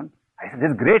 times it happened. I said,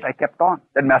 this is great, I kept on.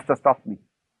 Then master stopped me.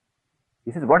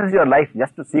 He says, what is your life?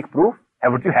 Just to seek proof?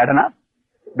 Haven't you had enough?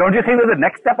 Don't you think there's a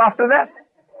next step after that?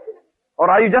 Or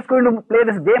are you just going to play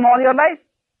this game all your life?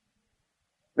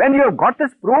 When you have got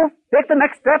this proof, take the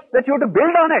next step that you have to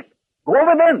build on it. Go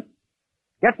within.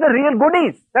 Get the real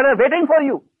goodies that are waiting for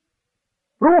you.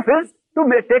 Proof is to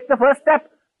take the first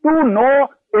step to know,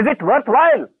 is it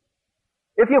worthwhile?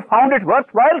 If you found it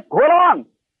worthwhile, go along.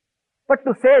 But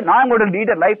to say, now I'm going to lead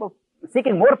a life of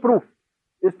seeking more proof,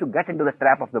 is to get into the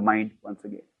trap of the mind once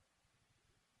again.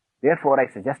 Therefore,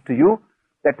 I suggest to you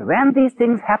that when these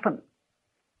things happen,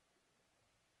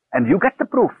 and you get the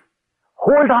proof,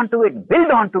 hold on to it,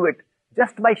 build on to it,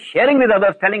 just by sharing with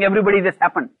others, telling everybody this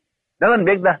happened, doesn't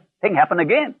make the thing happen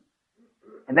again.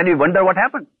 And then we wonder what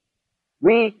happened.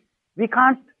 We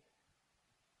can't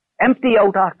empty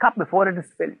out our cup before it is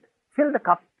filled. Fill the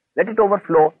cup, let it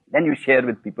overflow, then you share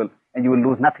with people and you will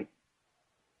lose nothing.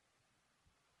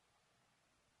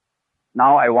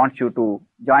 Now I want you to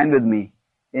join with me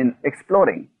in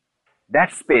exploring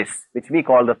that space which we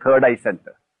call the third eye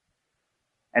center.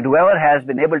 And whoever has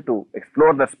been able to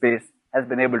explore the space has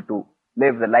been able to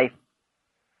live the life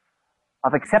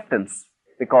of acceptance,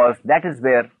 because that is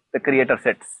where the Creator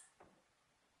sits.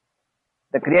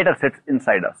 The Creator sits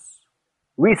inside us.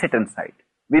 We sit inside.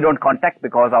 We don't contact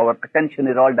because our attention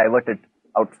is all diverted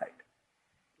outside.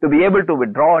 To be able to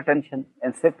withdraw attention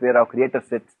and sit where our Creator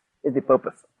sits is the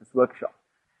purpose of this workshop.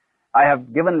 I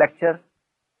have given lectures,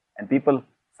 and people,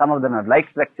 some of them have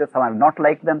liked lectures, some have not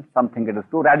liked them, some think it is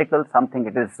too radical, some think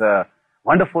it is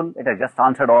wonderful, it has just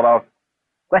answered all our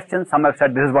questions. Some have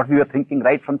said this is what we were thinking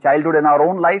right from childhood in our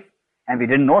own life, and we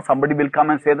didn't know somebody will come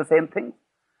and say the same thing.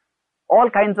 All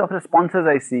kinds of responses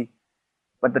I see,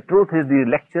 but the truth is these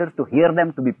lectures, to hear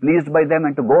them, to be pleased by them,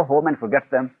 and to go home and forget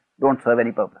them, don't serve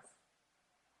any purpose.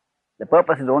 The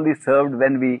purpose is only served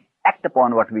when we act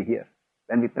upon what we hear,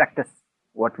 when we practice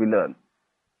what we learn.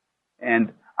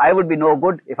 And I would be no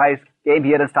good if I came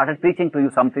here and started preaching to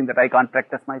you something that I can't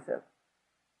practice myself.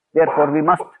 Therefore, we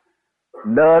must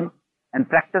learn and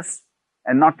practice,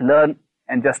 and not learn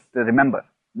and just remember.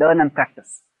 Learn and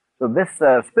practice. So this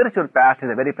spiritual path is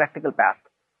a very practical path.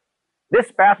 This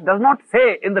path does not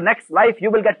say in the next life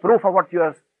you will get proof of what you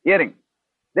are hearing.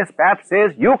 This path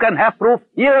says you can have proof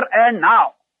here and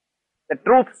now. The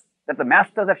truths that the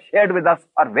masters have shared with us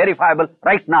are verifiable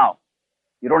right now.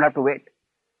 You don't have to wait.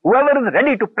 Whoever is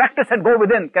ready to practice and go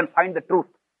within can find the truth.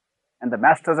 And the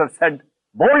masters have said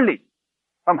boldly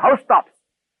from housetops,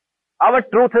 our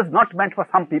truth is not meant for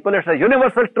some people. It's a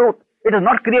universal truth. It is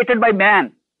not created by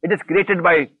man. It is created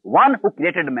by one who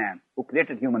created man, who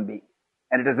created human being.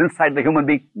 And it is inside the human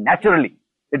being naturally.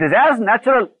 It is as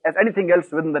natural as anything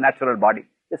else within the natural body.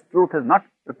 This truth is not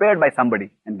prepared by somebody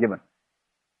and given.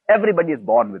 Everybody is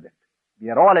born with it. We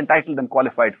are all entitled and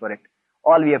qualified for it.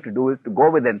 All we have to do is to go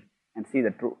within and see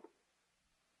the truth.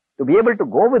 To be able to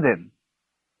go within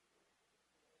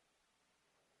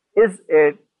is,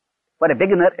 for a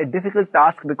beginner, a difficult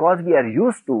task because we are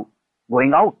used to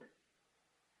going out.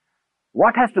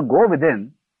 What has to go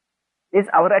within is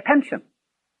our attention.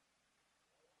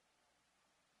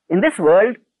 In this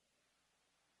world,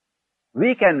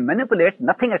 we can manipulate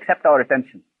nothing except our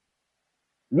attention.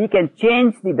 We can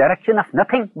change the direction of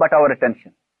nothing but our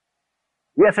attention.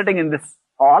 We are sitting in this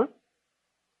hall.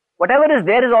 Whatever is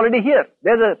there is already here.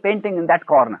 There's a painting in that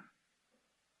corner.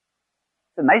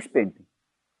 It's a nice painting.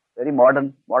 Very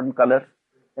modern colors.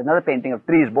 There's another painting of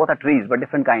trees. Both are trees, but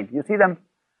different kinds. You see them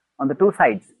on the two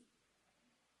sides.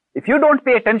 If you don't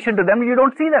pay attention to them, you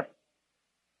don't see them.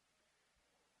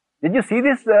 Did you see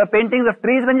these paintings of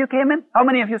trees when you came in? How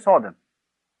many of you saw them?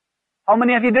 How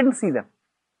many of you didn't see them?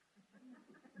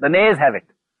 The nays have it.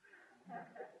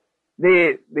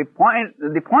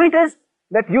 The point is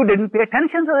that you didn't pay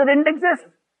attention, so they didn't exist.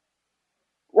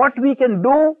 What we can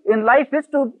do in life is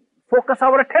to focus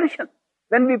our attention.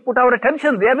 When we put our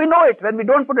attention there, we know it. When we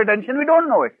don't put attention, we don't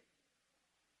know it.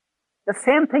 The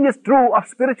same thing is true of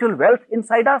spiritual wealth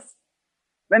inside us.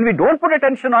 When we don't put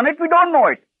attention on it, we don't know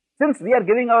it. Since we are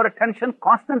giving our attention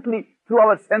constantly through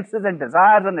our senses and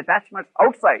desires and attachments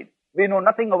outside, we know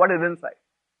nothing of what is inside.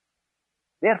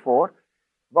 Therefore,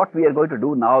 what we are going to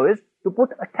do now is to put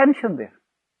attention there.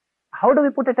 How do we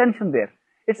put attention there?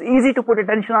 It's easy to put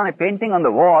attention on a painting on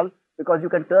the wall because you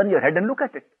can turn your head and look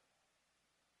at it.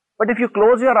 But if you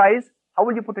close your eyes, how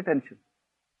will you put attention?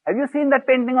 Have you seen that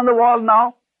painting on the wall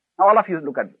now? Now all of you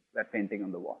look at that painting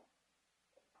on the wall.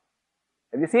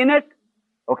 Have you seen it?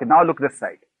 Okay, now look this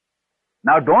side.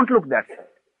 Now don't look that side.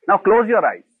 Now close your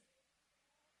eyes.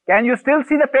 Can you still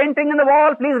see the painting in the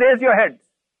wall? Please raise your heads.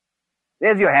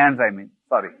 Raise your hands, I mean.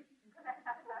 Sorry.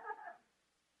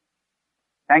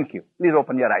 Thank you. Please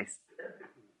open your eyes.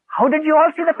 How did you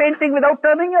all see the painting without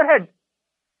turning your head?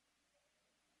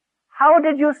 How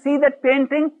did you see that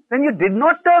painting when you did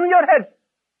not turn your head?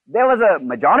 There was a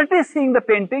majority seeing the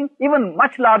painting, even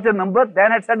much larger number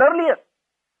than I said earlier.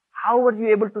 How were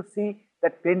you able to see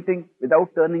that painting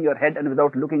without turning your head and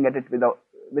without looking at it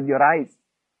with your eyes?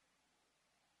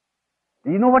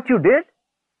 Do you know what you did?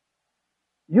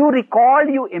 You recalled,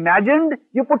 you imagined,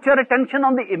 you put your attention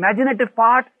on the imaginative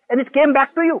part and it came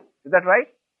back to you. Is that right?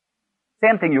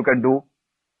 Same thing you can do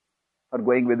for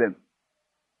going within.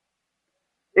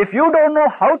 If you don't know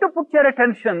how to put your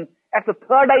attention at the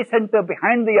third eye center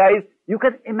behind the eyes, you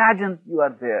can imagine you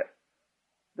are there.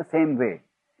 The same way.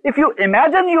 If you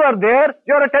imagine you are there,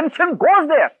 your attention goes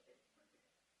there.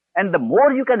 And the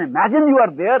more you can imagine you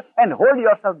are there and hold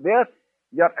yourself there,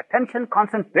 your attention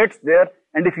concentrates there,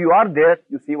 and if you are there,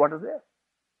 you see what is there.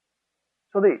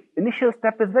 So the initial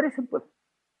step is very simple.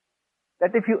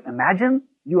 That if you imagine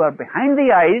you are behind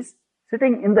the eyes,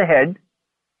 sitting in the head,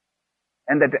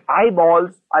 and that the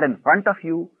eyeballs are in front of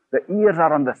you, the ears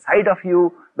are on the side of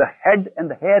you, the head and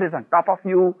the hair is on top of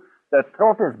you, the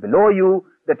throat is below you,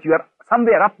 that you are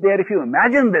somewhere up there, if you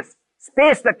imagine this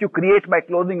space that you create by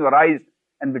closing your eyes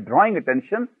and withdrawing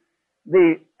attention,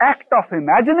 the act of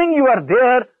imagining you are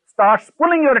there starts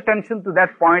pulling your attention to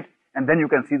that point, and then you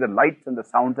can see the lights and the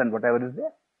sounds and whatever is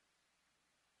there.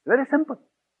 Very simple.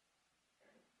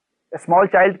 A small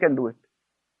child can do it.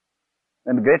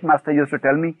 When the great master used to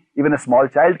tell me, even a small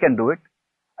child can do it,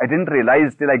 I didn't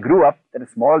realize till I grew up that a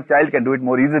small child can do it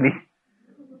more easily.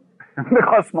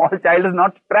 Because small child is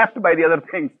not trapped by the other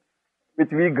things, which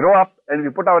we grow up and we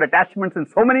put our attachments in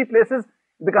so many places,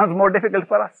 it becomes more difficult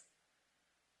for us.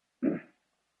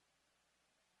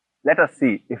 Let us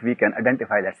see if we can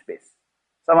identify that space.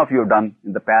 Some of you have done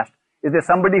in the past. Is there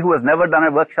somebody who has never done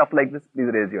a workshop like this? Please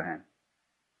raise your hand.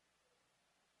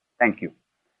 Thank you.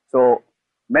 So,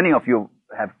 many of you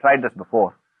have tried this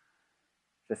before.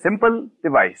 It's a simple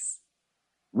device.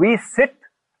 We sit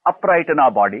upright in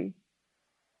our body,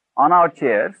 on our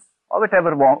chairs, or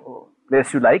whatever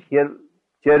place you like. Here,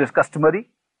 chair is customary.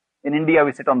 In India,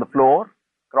 we sit on the floor,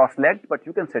 cross-legged, but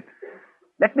you can sit.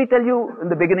 Let me tell you in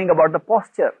the beginning about the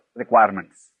posture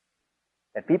requirements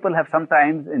that people have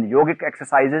sometimes in yogic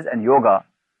exercises and yoga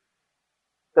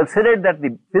considered that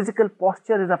the physical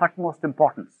posture is of utmost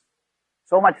importance.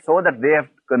 So much so that they have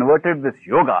converted this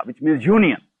yoga, which means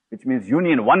union,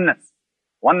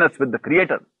 oneness with the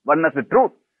Creator, oneness with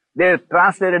truth. They have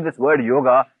translated this word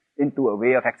yoga into a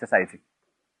way of exercising.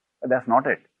 But that's not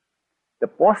it. The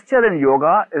posture in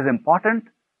yoga is important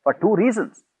for two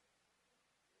reasons.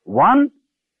 One,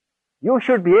 you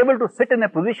should be able to sit in a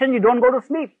position you don't go to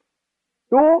sleep.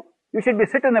 Two, you should be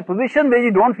sit in a position where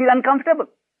you don't feel uncomfortable.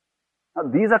 Now,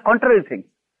 these are contrary things.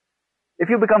 If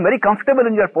you become very comfortable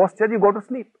in your posture, you go to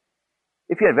sleep.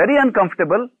 If you are very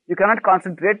uncomfortable, you cannot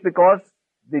concentrate because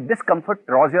the discomfort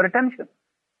draws your attention.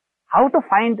 How to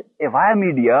find a via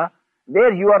media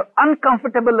where you are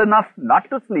uncomfortable enough not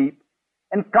to sleep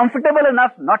and comfortable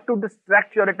enough not to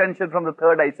distract your attention from the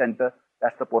third eye center,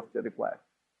 that's the posture required.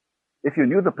 If you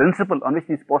knew the principle on which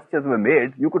these postures were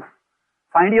made, you could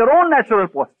find your own natural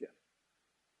posture.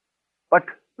 But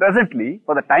presently,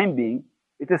 for the time being,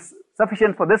 it is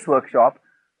sufficient for this workshop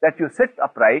that you sit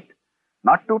upright,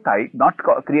 not too tight, not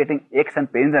creating aches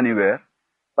and pains anywhere,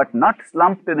 but not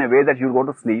slumped in a way that you go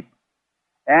to sleep.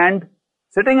 And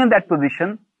sitting in that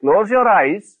position, close your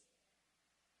eyes,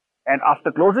 and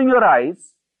after closing your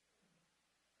eyes,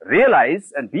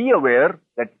 realize and be aware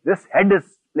that this head is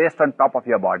placed on top of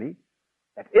your body,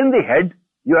 that in the head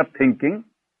you are thinking,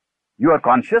 you are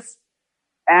conscious,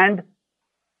 and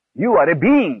you are a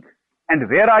being. And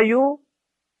where are you?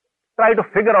 Try to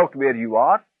figure out where you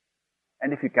are.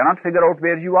 And if you cannot figure out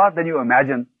where you are, then you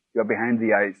imagine you are behind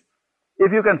the eyes.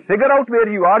 If you can figure out where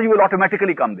you are, you will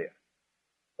automatically come there.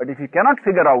 But if you cannot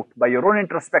figure out by your own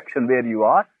introspection where you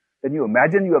are, then you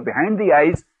imagine you are behind the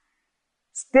eyes.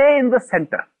 Stay in the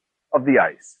center of the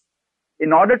eyes.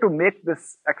 In order to make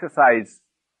this exercise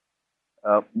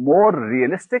more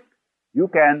realistic, you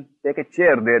can take a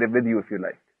chair there with you if you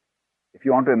like. If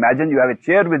you want to imagine you have a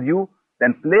chair with you,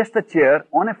 then place the chair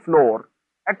on a floor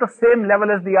at the same level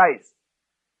as the eyes.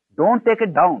 Don't take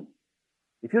it down.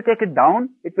 If you take it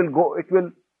down, it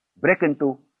will break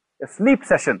into a sleep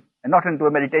session and not into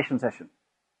a meditation session.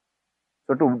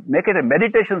 So to make it a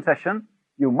meditation session,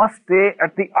 you must stay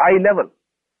at the eye level.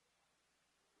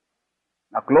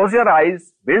 Now close your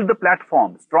eyes, build the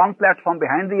platform, strong platform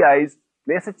behind the eyes,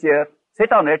 place a chair,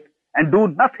 sit on it, and do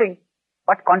nothing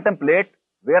but contemplate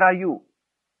where are you?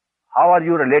 How are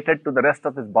you related to the rest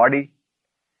of this body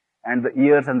and the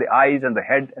ears and the eyes and the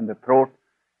head and the throat?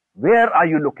 Where are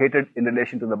you located in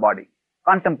relation to the body?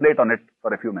 Contemplate on it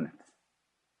for a few minutes.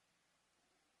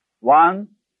 1,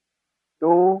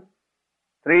 2,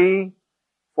 3,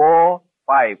 4,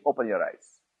 5. Open your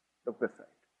eyes. Look this side.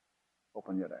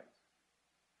 Open your eyes.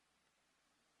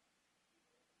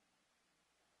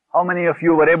 How many of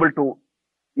you were able to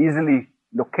easily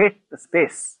locate the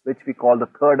space which we call the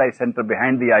third eye center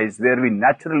behind the eyes, where we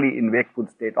naturally in wakeful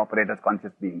state operate as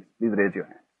conscious beings? Please raise your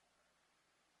hand.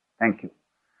 Thank you.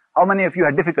 How many of you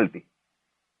had difficulty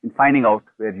in finding out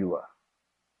where you are?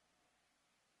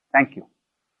 Thank you.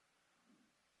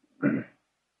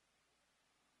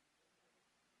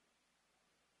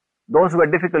 Those who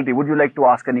had difficulty, would you like to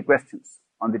ask any questions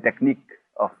on the technique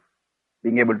of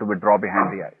being able to withdraw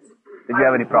behind the eyes? Did you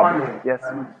have any problem? Yes?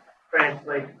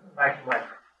 Translate back to my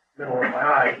middle of my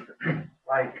eye,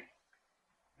 my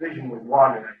vision was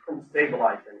wandering. I couldn't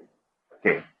stabilize anything.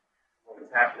 Okay. What was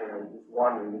happening, I was just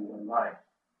wandering in my mind.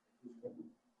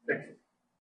 Fix it.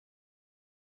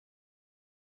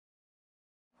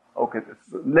 Okay,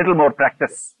 so little more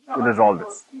practice to resolve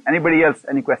this. Anybody else?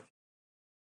 Any questions?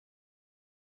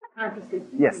 Consciously.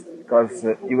 Yes, because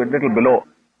you were a little below.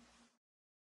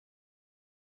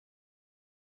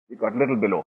 You got a little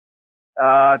below.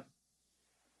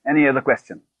 Any other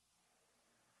question?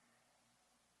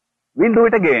 We'll do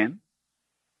it again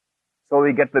so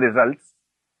we get the results.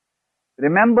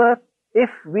 Remember, if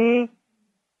we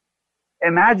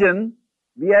imagine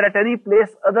we are at any place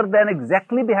other than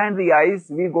exactly behind the eyes,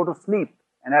 we go to sleep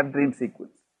and have dream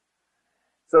sequence.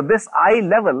 So this eye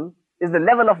level is the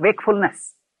level of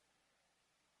wakefulness.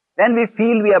 When we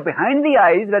feel we are behind the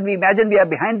eyes, when we imagine we are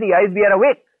behind the eyes, we are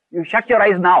awake. You shut your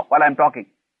eyes now while I'm talking.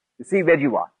 You see where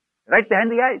you are, right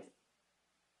behind the eyes.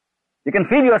 You can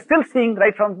feel you are still seeing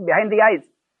right from behind the eyes.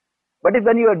 But if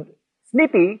when you are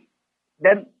sleepy,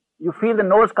 then you feel the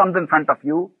nose comes in front of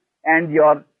you and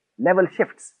your level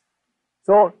shifts.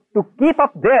 So to keep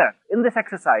up there in this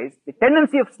exercise, the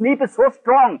tendency of sleep is so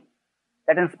strong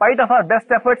that in spite of our best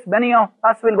efforts, many of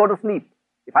us will go to sleep.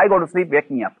 If I go to sleep, wake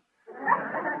me up.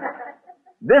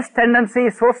 This tendency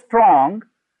is so strong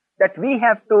that we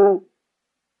have to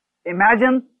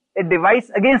imagine a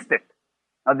device against it.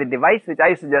 Now the device which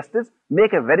I suggest is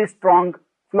make a very strong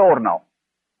floor now.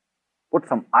 Put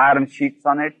some iron sheets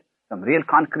on it, some real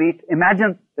concrete.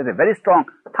 Imagine there's a very strong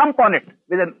thump on it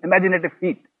with an imaginative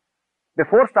feet.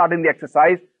 Before starting the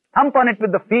exercise, thump on it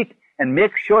with the feet and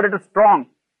make sure it is strong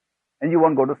and you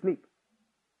won't go to sleep.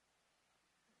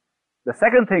 The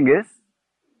second thing is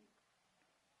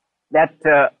that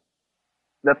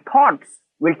the thoughts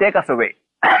will take us away.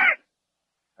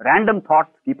 Random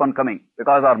thoughts keep on coming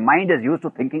because our mind is used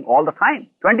to thinking all the time,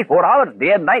 24 hours,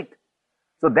 day and night.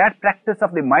 So that practice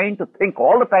of the mind to think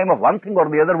all the time of one thing or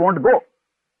the other won't go.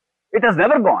 It has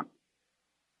never gone.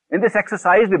 In this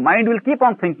exercise, the mind will keep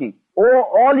on thinking. Oh,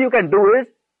 all you can do is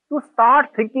to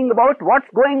start thinking about what's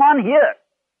going on here.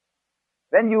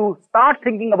 When you start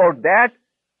thinking about that,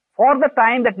 for the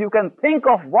time that you can think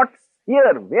of what's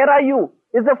here, where are you?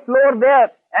 Is the floor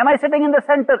there? Am I sitting in the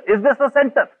center? Is this the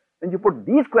center? When you put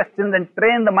these questions and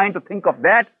train the mind to think of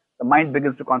that, the mind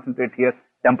begins to concentrate here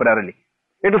temporarily.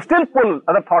 It will still pull,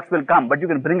 other thoughts will come, but you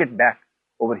can bring it back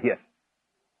over here.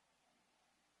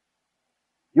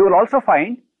 You will also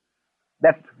find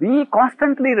that we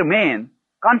constantly remain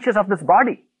conscious of this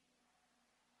body.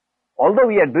 Although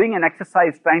we are doing an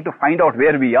exercise trying to find out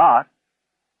where we are,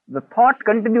 the thought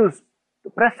continues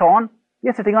to press on. We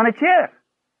are sitting on a chair.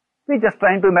 We are just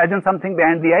trying to imagine something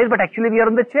behind the eyes, but actually we are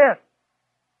on the chair.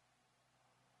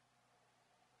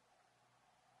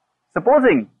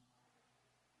 Supposing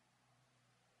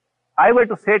I were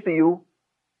to say to you,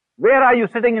 where are you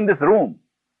sitting in this room?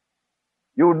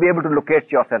 You would be able to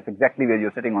locate yourself exactly where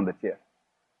you're sitting on the chair.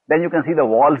 Then you can see the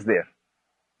walls there.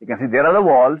 You can see there are the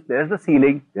walls, there's the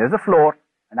ceiling, there's the floor,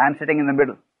 and I'm sitting in the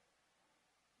middle.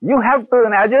 You have to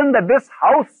imagine that this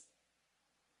house,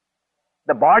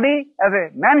 the body as a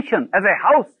mansion, as a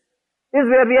house, is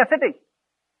where we are sitting.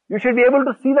 You should be able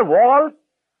to see the walls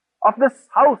of this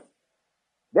house.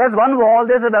 There's one wall,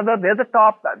 there's another, there's the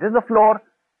top, there's the floor.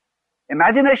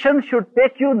 Imagination should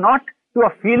take you not to a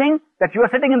feeling that you are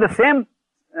sitting in the same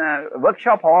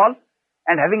workshop hall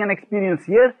and having an experience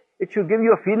here. It should give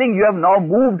you a feeling you have now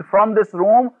moved from this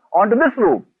room onto this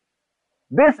room.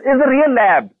 This is the real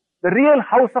lab, the real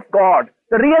house of God,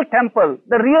 the real temple,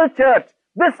 the real church.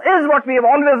 This is what we have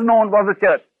always known was the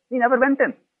church. We never went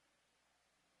in.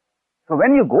 So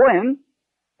when you go in,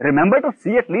 remember to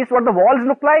see at least what the walls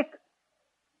look like.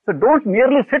 So don't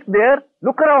merely sit there,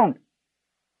 look around.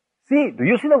 See, do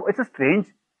you see it's a strange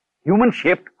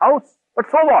human-shaped house. But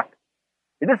so what?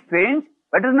 It is strange,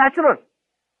 but it is natural.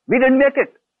 We didn't make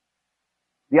it.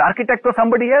 The architect was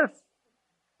somebody else.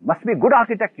 Must be a good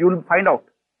architect, you will find out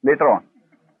later on.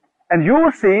 And you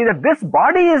will see that this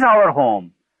body is our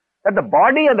home. That the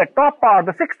body at the top part,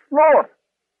 the 6th floor.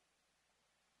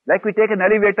 Like we take an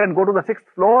elevator and go to the 6th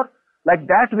floor, like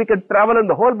that we can travel in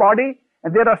the whole body,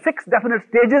 and there are 6 definite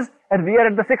stages, and we are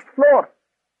at the 6th floor.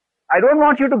 I don't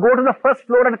want you to go to the 1st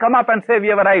floor and come up and say we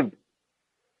have arrived.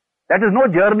 That is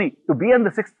no journey. To be on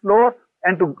the 6th floor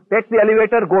and to take the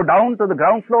elevator, go down to the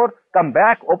ground floor, come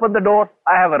back, open the door,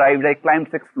 I have arrived, I climbed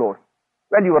 6 floors.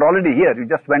 Well, you were already here, you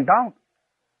just went down.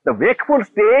 The wakeful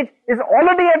stage is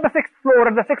already at the 6th floor,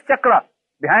 at the 6th chakra,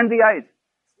 behind the eyes.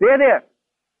 Stay there.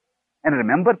 And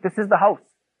remember, this is the house.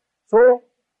 So,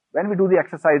 when we do the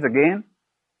exercise again,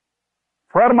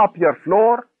 firm up your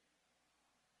floor,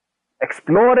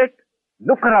 explore it,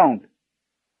 look around.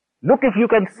 Look if you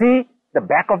can see the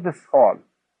back of this hall.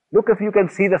 Look if you can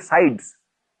see the sides.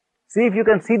 See if you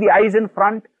can see the eyes in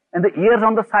front and the ears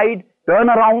on the side. Turn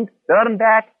around, turn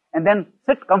back, and then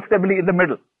sit comfortably in the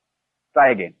middle.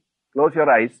 Try again. Close your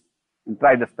eyes and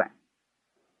try this time.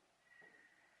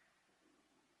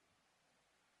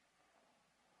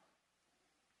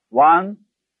 1,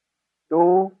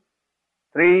 2,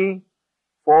 3,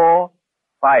 4,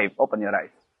 5. Open your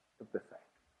eyes. Look this side.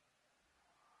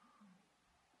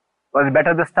 Was it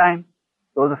better this time?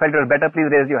 Those who felt it was better, please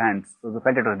raise your hands. Those who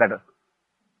felt it was better.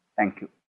 Thank you.